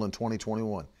people in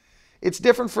 2021. It's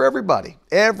different for everybody.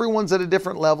 Everyone's at a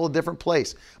different level, a different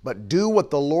place. But do what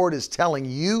the Lord is telling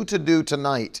you to do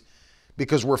tonight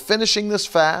because we're finishing this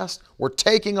fast. We're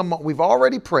taking we've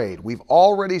already prayed. We've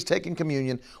already taken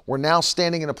communion. We're now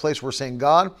standing in a place where we're saying,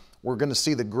 God, we're going to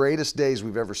see the greatest days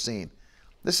we've ever seen.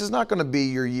 This is not going to be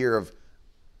your year of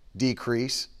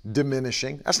decrease,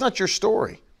 diminishing. That's not your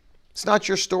story. It's not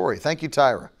your story. Thank you,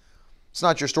 Tyra. It's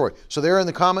not your story. So there in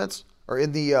the comments, or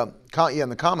in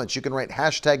the comments, you can write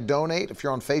 #donate if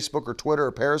you're on Facebook or Twitter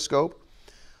or Periscope.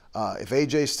 If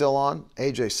AJ's still on,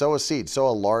 AJ, sow a seed. Sow a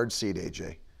large seed,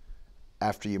 AJ,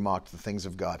 after you mocked the things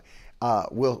of God.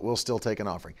 We'll still take an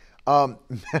offering.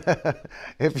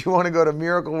 If you want to go to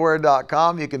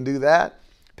miracleword.com, you can do that.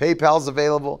 PayPal's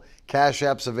available. Cash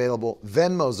App's available.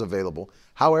 Venmo's available.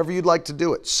 However you'd like to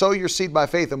do it. Sow your seed by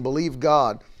faith and believe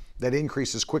God that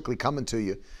increase is quickly coming to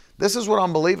you. This is what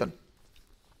I'm believing.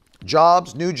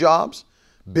 Jobs, new jobs,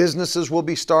 businesses will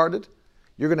be started.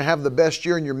 You're going to have the best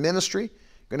year in your ministry.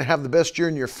 You're going to have the best year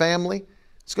in your family.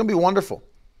 It's going to be wonderful.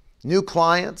 New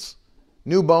clients,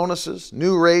 new bonuses,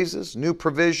 new raises, new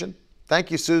provision.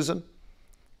 Thank you, Susan.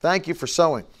 Thank you for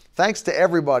sowing. Thanks to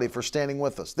everybody for standing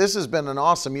with us. This has been an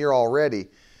awesome year already.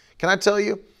 Can I tell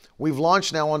you, we've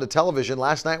launched now onto television.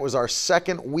 Last night was our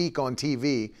second week on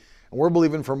TV, and we're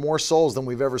believing for more souls than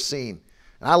we've ever seen.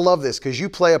 And I love this because you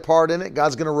play a part in it.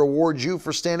 God's going to reward you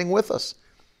for standing with us.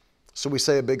 So we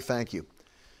say a big thank you.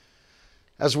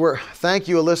 Thank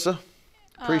you, Alyssa.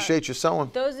 Appreciate you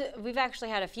sewing. We've actually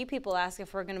had a few people ask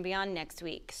if we're going to be on next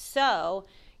week. So,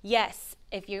 yes,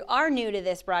 if you are new to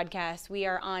this broadcast, we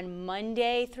are on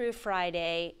Monday through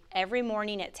Friday every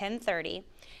morning at 10:30.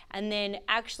 And then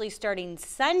actually starting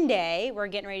Sunday, we're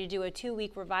getting ready to do a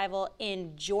 2-week revival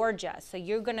in Georgia. So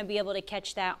you're going to be able to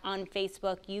catch that on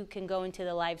Facebook. You can go into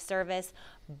the live service.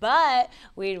 But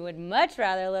we would much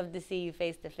rather love to see you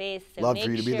face to face. So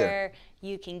make sure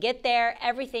you can get there.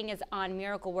 Everything is on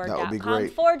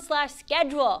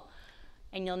miracleword.com/schedule.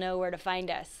 And you'll know where to find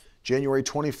us. January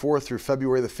 24th through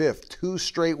February the 5th. 2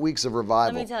 straight weeks of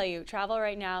revival. Let me tell you, travel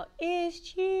right now is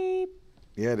cheap.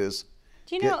 Yeah, it is.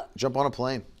 Do you know? Jump on a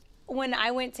plane. When I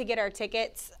went to get our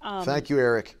tickets, thank you,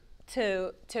 Eric,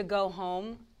 to go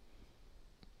home,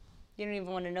 you don't even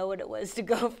want to know what it was to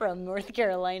go from North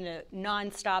Carolina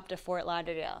nonstop to Fort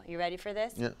Lauderdale. You ready for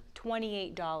this? Yeah.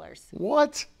 $28.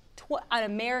 What? On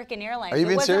American Airlines. Are you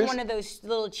being serious? It wasn't one of those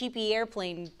little cheapy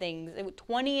airplane things. It was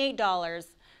 $28.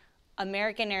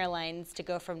 American Airlines to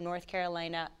go from North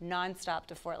Carolina nonstop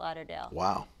to Fort Lauderdale.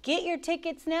 Wow. Get your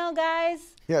tickets now,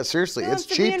 guys. Yeah, seriously, it's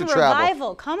cheap to travel.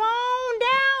 travel. Come on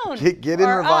down. Get in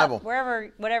revival. Up,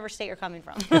 whatever state you're coming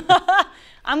from.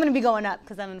 I'm going to be going up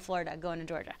because I'm in Florida, going to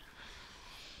Georgia.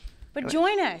 But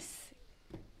join us.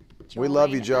 We love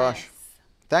you, Josh.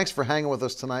 Thanks for hanging with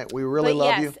us tonight. We really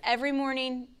love you. Yes, every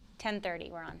morning,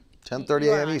 10:30, we're on. 10:30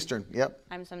 a.m. Eastern. Yep.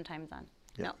 I'm sometimes on.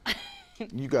 Yep. No.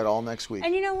 You got all next week.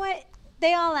 And you know what?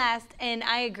 They all asked, and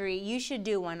I agree. You should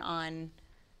do one on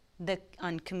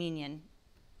communion.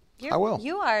 I will.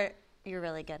 You're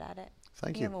really good at it.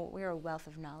 Thank you. We're a wealth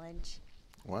of knowledge.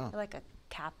 Wow. You're like a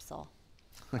capsule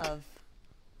of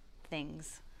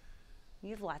things.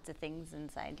 You have lots of things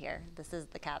inside here. This is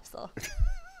the capsule.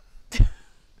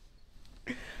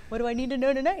 What do I need to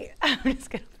know tonight? I'm just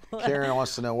gonna. Karen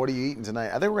wants to know, what are you eating tonight?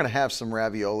 I think we're gonna have some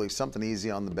ravioli, something easy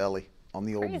on the belly. On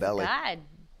the old Praise belly. God,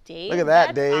 Dave. Look at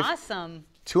that, Dave. That's awesome.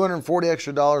 $240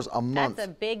 extra a month. That's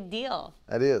a big deal.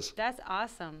 That is. That's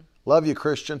awesome. Love you,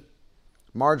 Christian.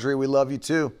 Marjorie, we love you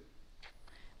too.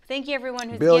 Thank you, everyone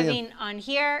who's giving on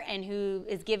here and who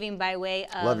is giving by way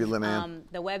of love you, Lynn-Ann.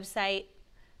 The website.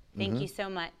 Thank you so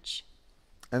much.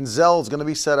 And Zelle's going to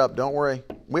be set up. Don't worry.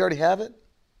 We already have it?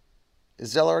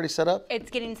 Is Zelle already set up? It's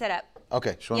getting set up.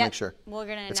 Okay, just want to make sure. We're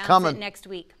going to It's announce coming. it next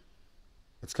week.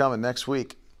 It's coming next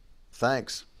week.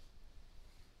 Thanks.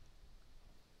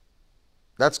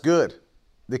 That's good.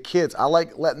 The kids, I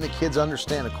like letting the kids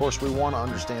understand. Of course, we want to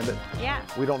understand it. Yeah.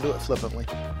 We don't do it flippantly.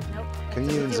 Nope.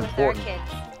 Communion's That's what we do important. with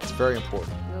our kids. It's very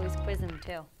important. We always quiz them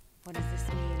too. What does this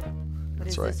mean? What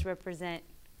That's does this right. represent?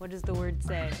 What does the word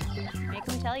say? Make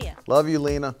them tell you. Love you,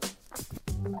 Lena.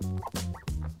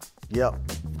 Yep.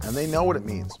 And they know what it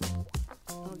means.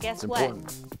 Well, guess It's what?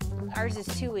 important. Ours is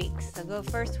 2 weeks. So go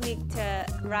first week to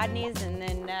Rodney's and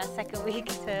then second week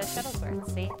to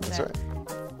Shuttlesworth. See? That's So right.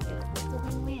 It's a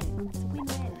win-win. It's a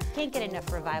win-win. Can't get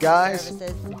enough revival Guys,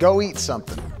 services. go eat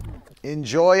something.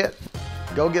 Enjoy it.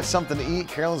 Go get something to eat.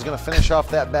 Carolyn's going to finish off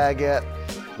that baguette.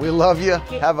 We love you.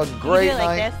 Have a great you do it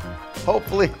like night. this.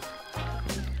 Hopefully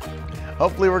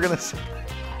we're going to see.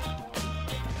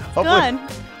 Gone.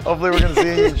 Hopefully we're going to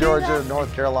see you in Georgia and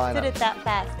North Carolina. Did it that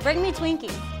fast. Bring me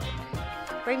Twinkies.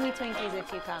 Bring me Twinkies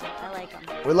if you come. I like them.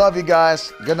 We love you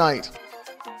guys. Good night.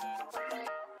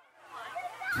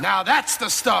 Now that's the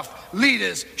stuff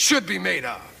leaders should be made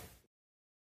of.